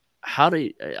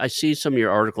 I see some of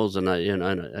your articles, and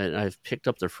I've picked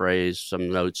up the phrase, some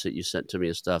notes that you sent to me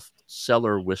and stuff,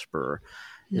 seller whisperer.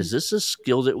 Is this a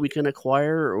skill that we can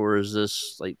acquire, or is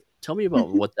this like, tell me about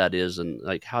what that is, and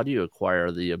like, how do you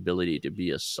acquire the ability to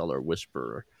be a seller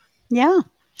whisperer? Yeah.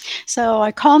 So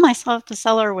I call myself the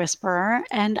seller whisperer,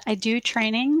 and I do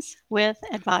trainings with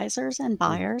advisors and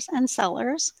buyers and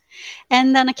sellers.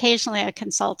 And then occasionally I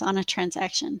consult on a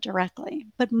transaction directly.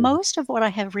 But most of what I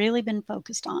have really been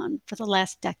focused on for the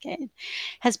last decade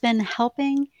has been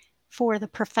helping for the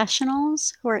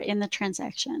professionals who are in the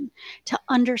transaction to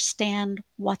understand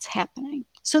what's happening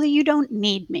so that you don't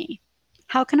need me.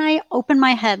 How can I open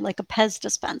my head like a Pez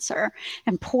dispenser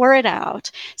and pour it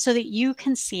out so that you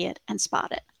can see it and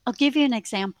spot it? I'll give you an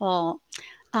example.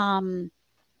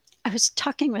 I was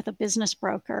talking with a business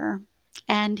broker,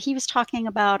 and he was talking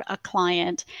about a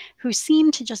client who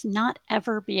seemed to just not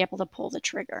ever be able to pull the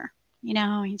trigger.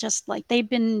 He just like they've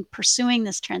been pursuing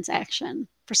this transaction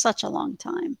for such a long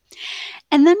time.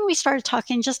 And then we started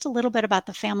talking just a little bit about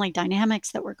the family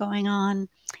dynamics that were going on.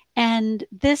 And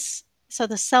so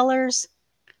the seller's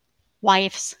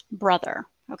wife's brother,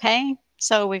 okay?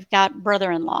 So we've got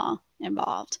brother in law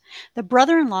involved. The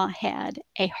brother in law had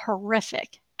a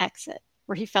horrific exit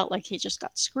where he felt like he just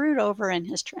got screwed over in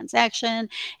his transaction,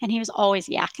 and he was always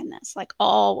yakking this, like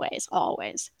always,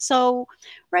 always. So,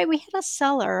 right, we had a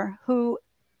seller who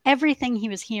everything he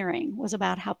was hearing was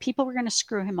about how people were going to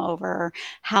screw him over,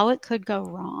 how it could go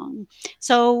wrong.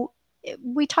 So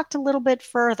we talked a little bit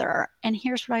further, and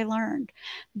here's what I learned.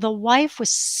 The wife was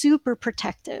super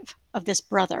protective of this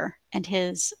brother and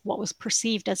his what was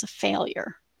perceived as a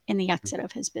failure in the exit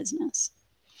of his business.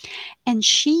 And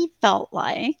she felt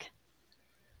like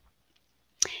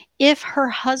if her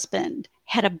husband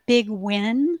had a big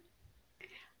win,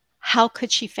 how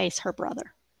could she face her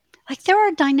brother? Like there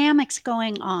are dynamics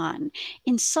going on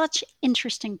in such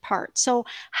interesting parts. So,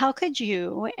 how could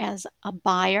you, as a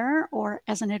buyer or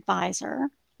as an advisor,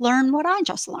 learn what I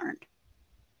just learned?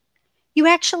 You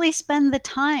actually spend the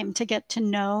time to get to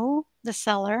know the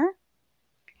seller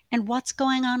and what's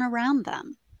going on around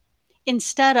them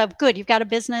instead of, good, you've got a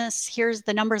business, here's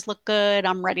the numbers look good,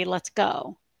 I'm ready, let's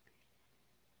go.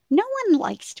 No one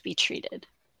likes to be treated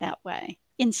that way.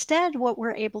 Instead, what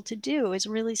we're able to do is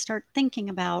really start thinking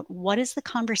about what is the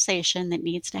conversation that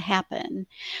needs to happen,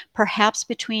 perhaps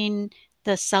between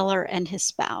the seller and his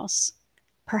spouse,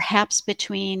 perhaps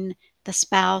between the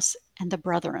spouse and the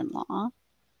brother in law,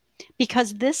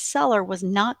 because this seller was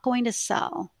not going to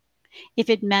sell if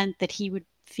it meant that he would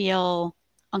feel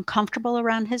uncomfortable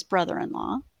around his brother in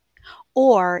law,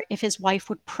 or if his wife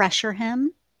would pressure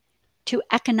him to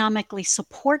economically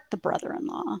support the brother in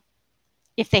law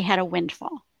if they had a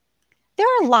windfall. There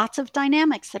are lots of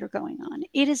dynamics that are going on.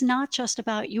 It is not just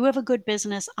about you have a good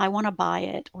business, I want to buy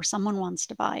it, or someone wants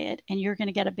to buy it, and you're going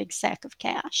to get a big sack of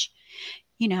cash.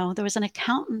 There was an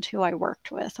accountant who I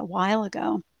worked with a while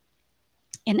ago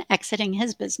in exiting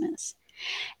his business.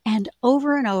 And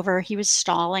over, he was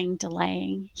stalling,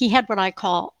 delaying. He had what I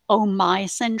call, oh my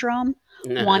syndrome,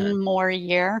 one more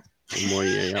year. One more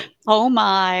year, yep. Oh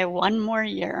my, one more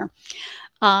year.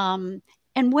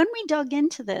 And when we dug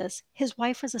into this, his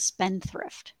wife was a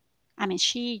spendthrift. I mean,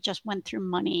 she just went through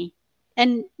money.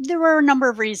 And there were a number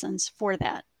of reasons for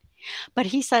that. But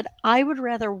he said, I would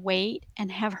rather wait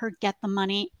and have her get the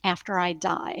money after I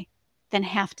die than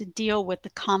have to deal with the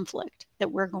conflict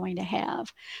that we're going to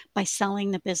have by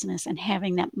selling the business and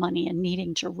having that money and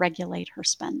needing to regulate her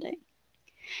spending.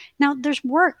 Now, there's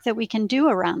work that we can do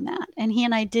around that. And he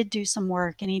and I did do some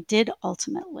work, and he did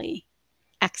ultimately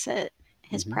exit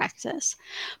his practice.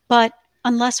 But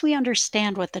unless we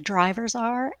understand what the drivers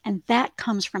are, and that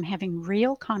comes from having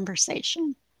real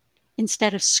conversation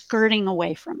instead of skirting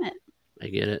away from it. I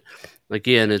get it.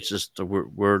 Again, it's just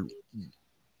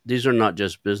these are not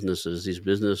just businesses. These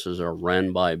businesses are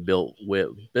run by, built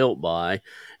by,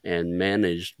 and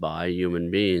managed by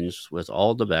human beings with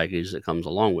all the baggage that comes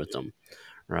along with them,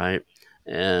 right?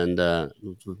 And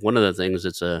one of the things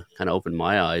that's kind of opened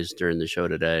my eyes during the show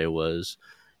today was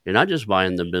you're not just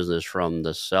buying the business from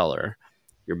the seller,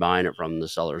 you're buying it from the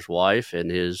seller's wife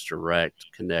and his direct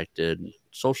connected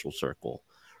social circle,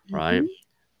 right?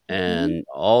 And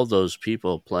all those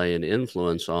people play an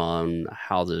influence on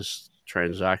how this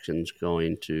transaction's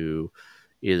going to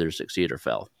either succeed or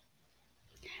fail.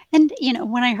 And,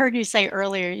 when I heard you say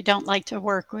earlier, you don't like to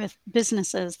work with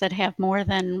businesses that have more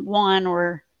than one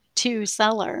or two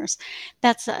sellers.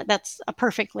 That's a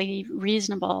perfectly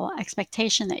reasonable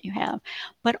expectation that you have.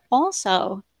 But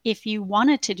also, if you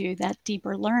wanted to do that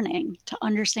deeper learning to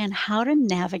understand how to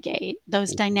navigate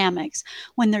those dynamics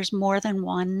when there's more than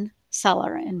one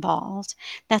seller involved,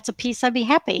 that's a piece I'd be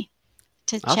happy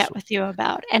to chat Awesome. with you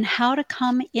about, and how to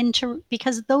come into,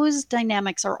 because those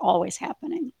dynamics are always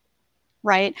happening.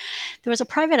 Right? There was a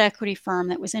private equity firm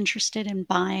that was interested in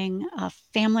buying a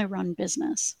family run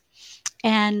business.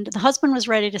 And the husband was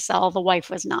ready to sell, the wife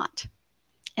was not.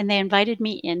 And they invited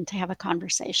me in to have a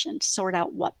conversation to sort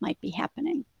out what might be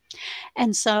happening.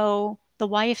 And so the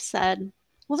wife said,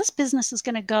 well, this business is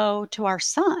going to go to our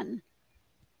son.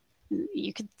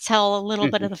 You could tell a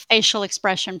little bit of the facial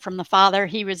expression from the father.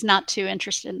 He was not too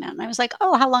interested in that. And I was like,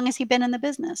 oh, how long has he been in the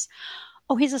business?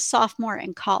 Oh, he's a sophomore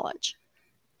in college.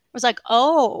 I was like,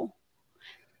 oh,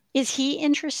 is he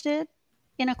interested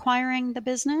in acquiring the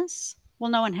business?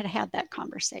 Well, no one had had that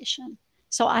conversation.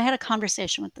 So I had a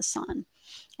conversation with the son,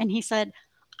 and he said,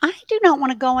 I do not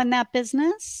want to go in that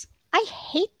business. I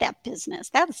hate that business.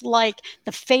 That's like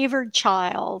the favored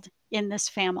child in this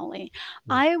family.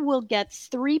 I will get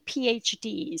 3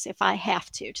 PhDs if I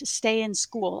have to stay in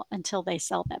school until they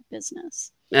sell that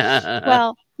business.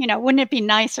 Well, wouldn't it be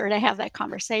nicer to have that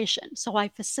conversation? So I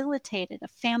facilitated a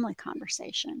family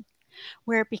conversation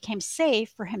where it became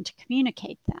safe for him to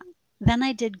communicate that. Then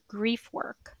I did grief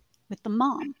work with the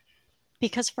mom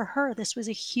because for her, this was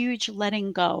a huge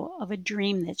letting go of a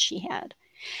dream that she had.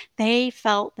 They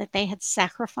felt that they had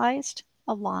sacrificed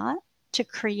a lot to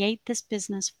create this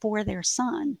business for their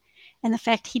son. And the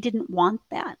fact he didn't want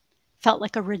that felt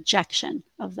like a rejection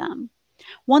of them.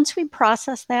 Once we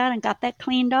processed that and got that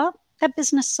cleaned up, that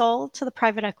business sold to the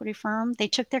private equity firm. They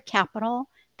took their capital.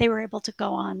 They were able to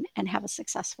go on and have a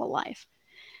successful life.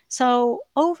 So,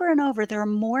 over and over, there are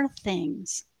more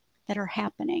things that are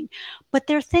happening. But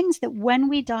there are things that when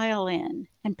we dial in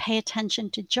and pay attention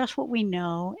to just what we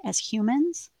know as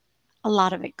humans, a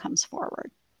lot of it comes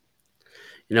forward.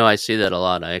 I see that a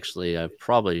lot. I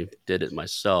probably did it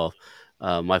myself.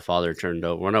 My father turned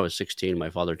over when I was 16. My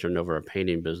father turned over a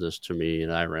painting business to me,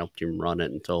 and I helped him run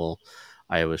it until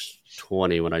I was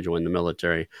 20 when I joined the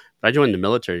military. But I joined the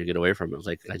military to get away from it. It was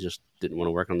like I just didn't want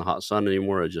to work in the hot sun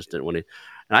anymore. I just didn't want to.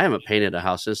 And I haven't painted a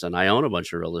house since then. I own a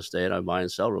bunch of real estate. I buy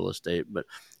and sell real estate, but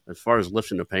as far as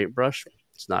lifting a paintbrush,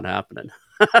 it's not happening.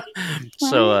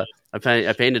 so Right? uh,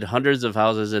 I painted hundreds of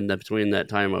houses in between that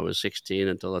time I was 16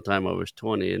 until the time I was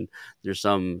 20, and there's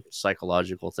some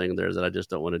psychological thing there that I just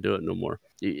don't want to do it no more.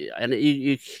 And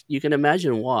you can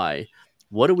imagine why.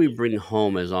 What do we bring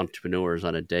home as entrepreneurs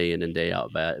on a day in and day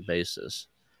out basis?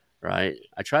 Right?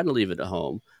 I try to leave it at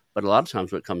home, but a lot of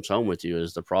times what comes home with you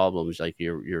is the problems. Like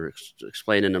you're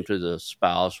explaining them to the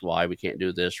spouse why we can't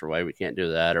do this or why we can't do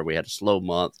that, or we had a slow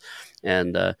month,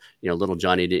 and little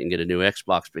Johnny didn't get a new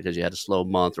Xbox because you had a slow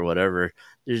month or whatever.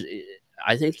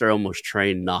 I think they're almost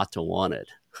trained not to want it.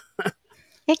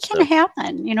 It can So.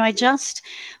 happen.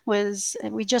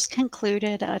 We just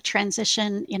concluded a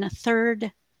transition in a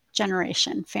third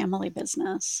generation family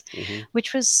business, Hmm.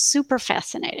 which was super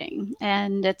fascinating.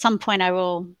 And at some point, I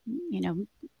will,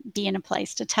 be in a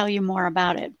place to tell you more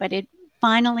about it. But it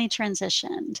finally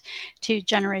transitioned to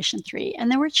generation three. And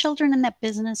there were children in that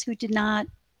business who did not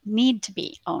need to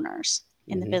be owners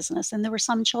in the Hmm. business. And there were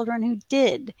some children who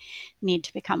did need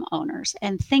to become owners.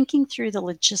 And thinking through the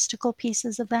logistical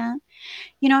pieces of that,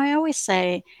 I always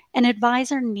say an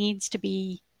advisor needs to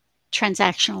be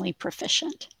transactionally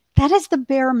proficient. That is the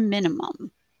bare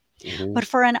minimum. Hmm. But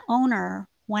for an owner,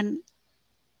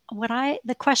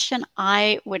 the question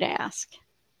I would ask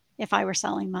if I were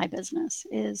selling my business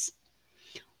is,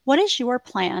 what is your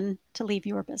plan to leave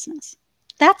your business?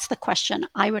 That's the question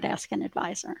I would ask an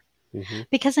advisor. Hmm.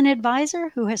 Because an advisor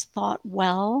who has thought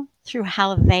well through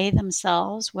how they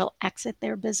themselves will exit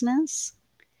their business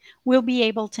will be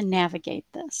able to navigate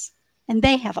this. And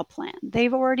they have a plan.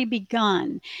 They've already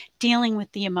begun dealing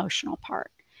with the emotional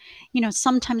part.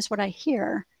 Sometimes what I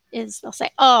hear is they'll say,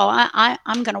 "Oh,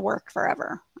 I'm going to work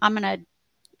forever. I'm going to."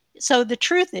 So the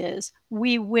truth is,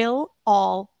 we will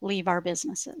all leave our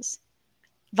businesses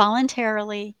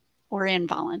voluntarily or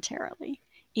involuntarily.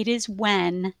 It is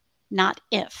when, not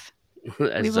if,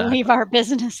 we will leave Exactly. our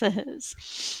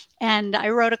businesses. And I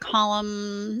wrote a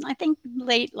column, I think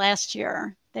late last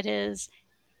year, that is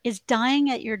dying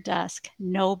at your desk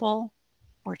noble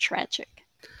or tragic?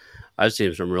 I've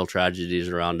seen some real tragedies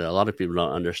around it. A lot of people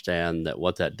don't understand that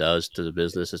what that does to the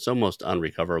business. It's almost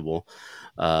unrecoverable.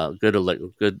 Good.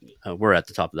 We're at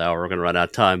the top of the hour. We're going to run out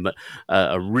of time, but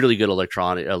a really good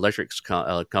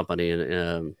company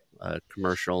and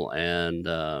commercial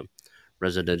and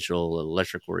residential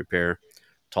electrical repair.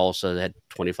 Tulsa, they had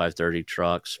 25, 30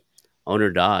 trucks. Owner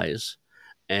dies,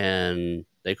 and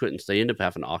they couldn't. They ended up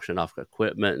having to auction off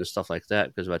equipment and stuff like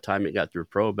that because by the time it got through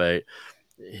probate,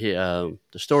 the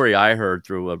story I heard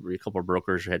through a couple of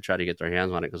brokers who had tried to get their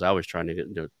hands on it because I was trying to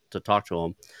get to talk to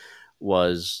them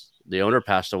was the owner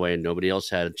passed away and nobody else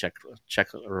had check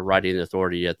or writing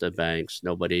authority at the banks.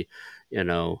 Nobody, you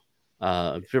know,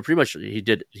 pretty much he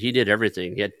did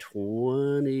everything. He had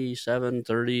 27,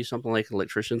 30 something like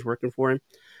electricians working for him,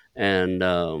 and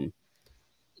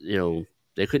you know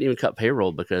they couldn't even cut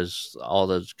payroll because all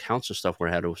the counts of stuff were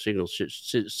had a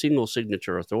single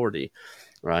signature authority,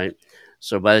 right?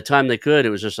 So by the time they could,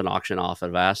 it was just an auction off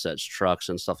of assets, trucks,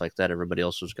 and stuff like that. Everybody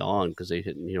else was gone because they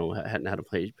hadn't had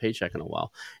a paycheck in a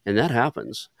while, and that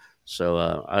happens. So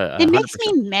I It hundred makes me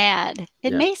percent, mad.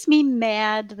 It yeah. makes me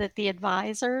mad that the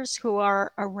advisors who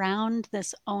are around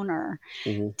this owner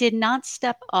Hmm. did not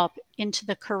step up into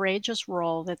the courageous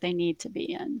role that they need to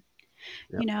be in.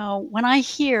 Yep. When I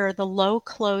hear the low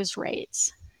close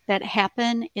rates that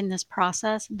happen in this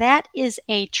process, that is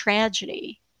a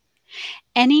tragedy.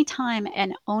 Anytime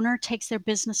an owner takes their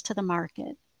business to the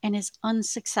market and is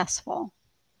unsuccessful,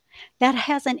 that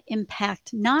has an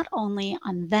impact not only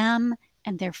on them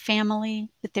and their family,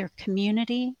 but their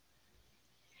community.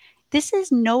 This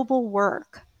is noble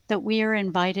work that we are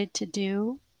invited to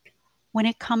do when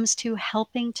it comes to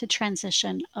helping to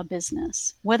transition a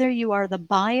business. Whether you are the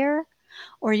buyer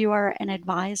or you are an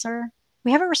advisor,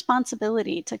 we have a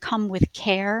responsibility to come with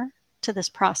care to this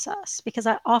process, because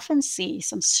I often see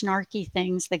some snarky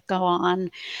things that go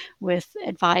on with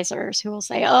advisors who will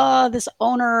say, oh, this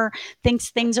owner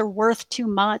thinks things are worth too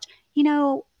much.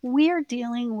 We're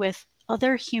dealing with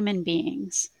other human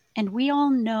beings, and we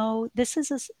all know this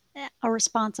is a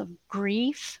response of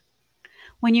grief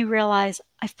when you realize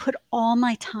I've put all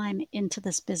my time into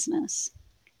this business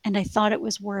and I thought it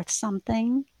was worth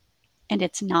something and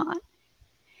it's not.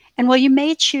 And while you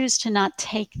may choose to not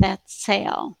take that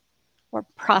sale or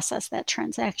process that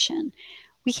transaction,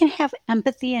 we can have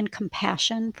empathy and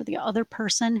compassion for the other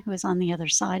person who is on the other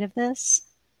side of this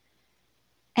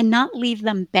and not leave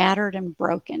them battered and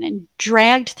broken and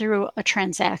dragged through a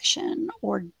transaction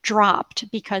or dropped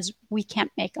because we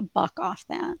can't make a buck off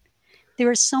that.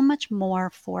 There is so much more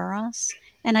for us,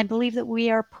 and I believe that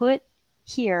we are put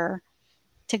here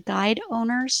to guide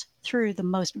owners through the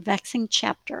most vexing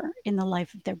chapter in the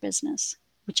life of their business,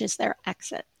 which is their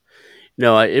exit.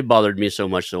 No, it bothered me so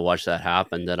much to watch that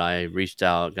happen that I reached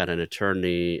out, got an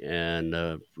attorney, and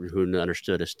who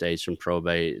understood estates and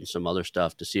probate and some other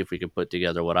stuff to see if we could put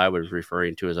together what I was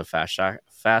referring to as a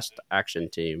fast action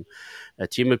team, a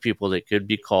team of people that could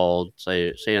be called.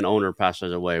 Say an owner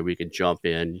passes away, we could jump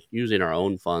in using our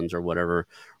own funds or whatever,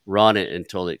 run it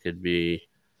until it could be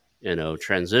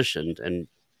transitioned and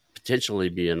potentially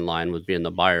be in line with being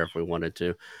the buyer if we wanted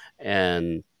to,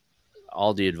 and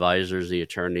all the advisors, the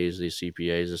attorneys, the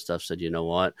CPAs and stuff said, you know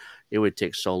what, it would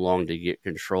take so long to get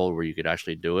control where you could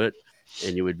actually do it.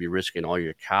 And you would be risking all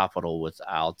your capital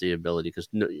without the ability, because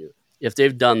if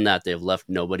they've done that, they've left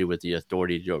nobody with the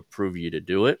authority to approve you to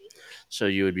do it. So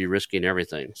you would be risking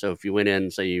everything. So if you went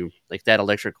in, say you like that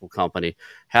electrical company,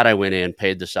 had I went in,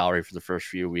 paid the salary for the first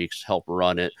few weeks, helped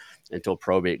run it until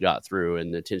probate got through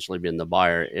and intentionally being the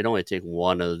buyer, it only take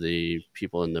one of the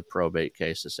people in the probate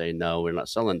case to say, no, we're not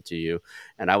selling it to you.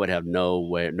 And I would have no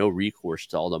recourse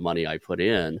to all the money I put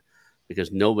in,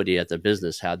 because nobody at the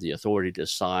business had the authority to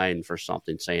sign for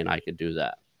something saying I could do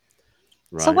that.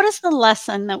 So, Right. what is the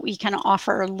lesson that we can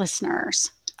offer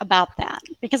listeners about that?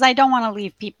 Because I don't want to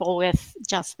leave people with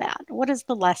just that. What is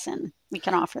the lesson we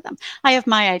can offer them? I have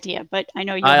my idea, but I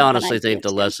know you I have an honestly idea think the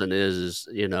too. lesson is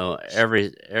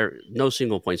every no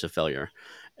single points of failure.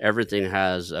 Everything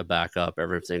has a backup.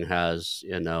 Everything has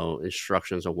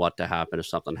instructions of what to happen if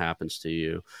something happens to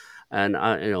you. And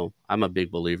I'm a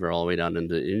big believer all the way down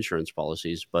into insurance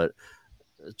policies, but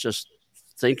just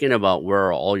thinking about where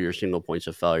are all your single points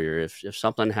of failure. If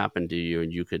something happened to you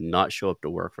and you could not show up to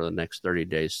work for the next 30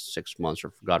 days, 6 months,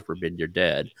 or God forbid you're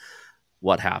dead,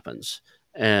 what happens?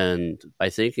 And by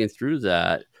thinking through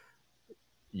that,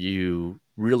 you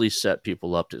really set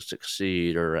people up to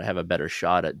succeed or have a better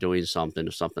shot at doing something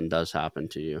if something does happen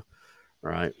to you,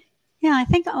 right? Yeah, I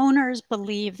think owners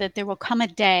believe that there will come a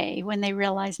day when they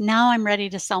realize, now I'm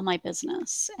ready to sell my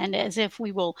business. And as if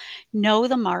we will know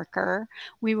the marker,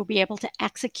 we will be able to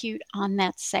execute on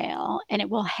that sale and it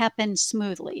will happen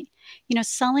smoothly.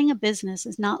 Selling a business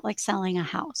is not like selling a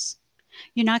house.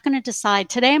 You're not going to decide,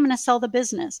 today I'm going to sell the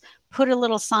business, put a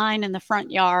little sign in the front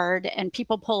yard, and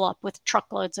people pull up with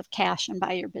truckloads of cash and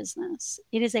buy your business.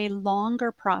 It is a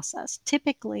longer process.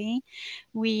 Typically,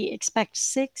 we expect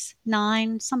 6,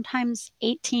 9, sometimes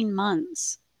 18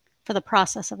 months for the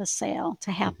process of a sale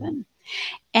to Mm-hmm. happen.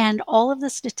 And all of the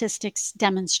statistics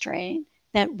demonstrate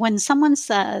that when someone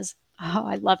says, oh,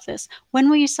 I love this, when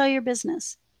will you sell your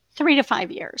business? 3 to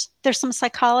 5 years. There's some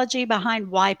psychology behind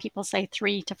why people say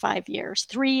 3 to 5 years.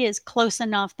 3 is close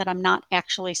enough that I'm not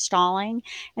actually stalling,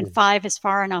 and 5 is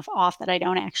far enough off that I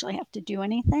don't actually have to do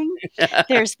anything.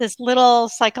 There's this little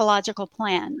psychological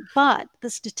plan, but the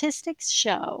statistics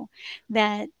show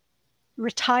that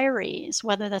retirees,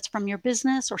 whether that's from your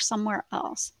business or somewhere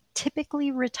else,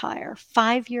 typically retire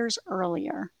 5 years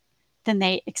earlier than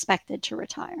they expected to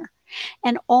retire.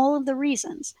 And all of the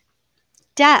reasons: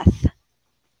 death,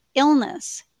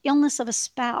 illness of a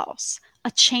spouse,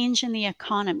 a change in the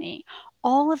economy,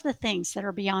 all of the things that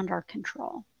are beyond our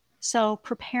control. So,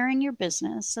 preparing your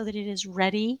business so that it is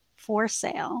ready for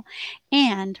sale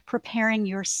and preparing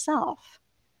yourself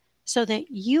so that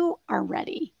you are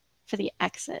ready for the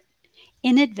exit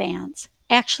in advance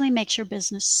actually makes your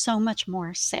business so much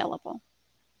more saleable.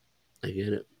 I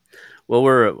get it. Well,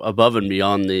 we're above and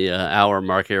beyond the hour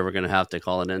mark here. We're going to have to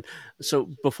call it in. So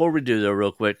before we do, though,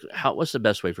 real quick, what's the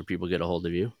best way for people to get a hold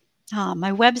of you?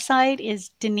 My website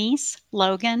is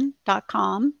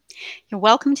deniselogan.com. You're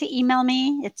welcome to email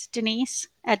me. It's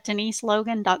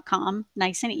denise@deniselogan.com.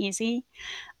 Nice and easy.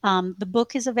 The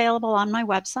book is available on my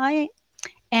website,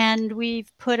 and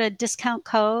we've put a discount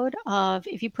code of,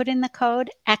 if you put in the code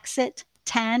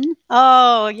EXIT10,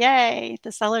 oh, yay,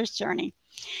 the seller's journey.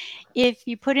 If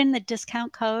you put in the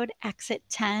discount code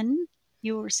EXIT10,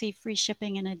 you will receive free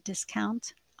shipping and a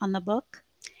discount on the book.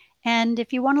 And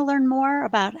if you want to learn more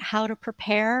about how to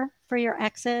prepare for your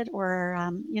exit, or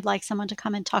you'd like someone to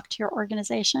come and talk to your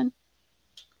organization,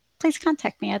 please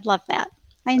contact me. I'd love that.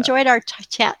 I Uh, enjoyed our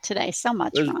chat today so it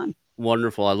much, was Ron.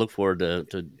 wonderful. I look forward to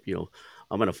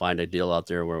I'm going to find a deal out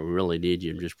there where we really need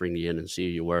you and just bring you in and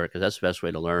see you work, because that's the best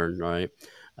way to learn, right?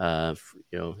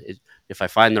 If I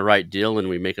find the right deal and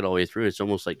we make it all the way through, it's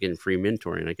almost like getting free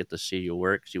mentoring. I get to see you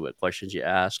work, see what questions you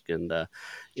ask, and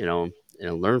you know,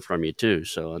 learn from you too.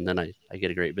 So, and then I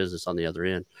get a great business on the other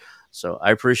end. So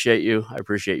I appreciate you. I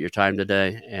appreciate your time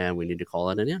today, and we need to call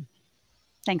it an end.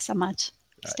 Thanks so much.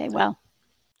 All Stay right. well.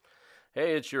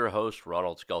 Hey, it's your host,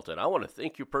 Ronald Skelton. I want to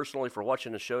thank you personally for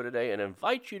watching the show today and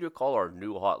invite you to call our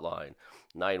new hotline,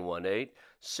 918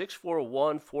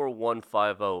 641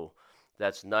 4150.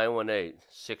 That's 918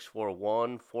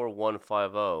 641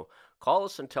 4150. Call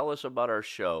us and tell us about our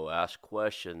show, ask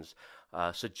questions,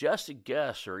 suggest a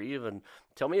guest, or even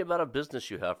tell me about a business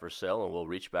you have for sale, and we'll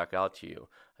reach back out to you.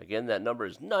 Again, that number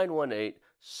is 918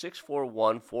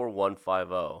 641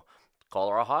 4150. Call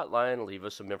our hotline, leave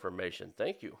us some information.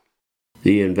 Thank you.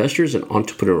 The Investors and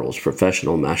Entrepreneurs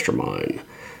Professional Mastermind.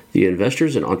 The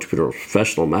Investors and Entrepreneurs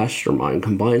Professional Mastermind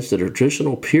combines the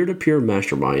traditional peer-to-peer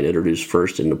mastermind introduced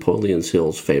first in Napoleon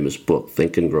Hill's famous book,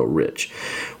 Think and Grow Rich,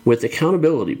 with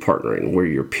accountability partnering, where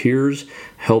your peers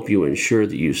help you ensure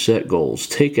that you set goals,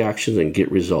 take actions, and get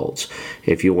results.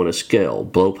 If you want to scale,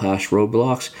 blow past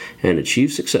roadblocks, and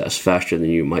achieve success faster than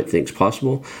you might think is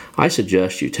possible, I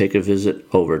suggest you take a visit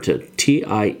over to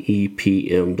TIEPM.com.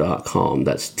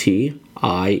 That's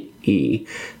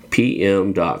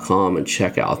TIEPM.com and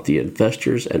check out the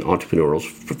Investors and Entrepreneurs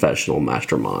Professional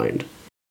Mastermind.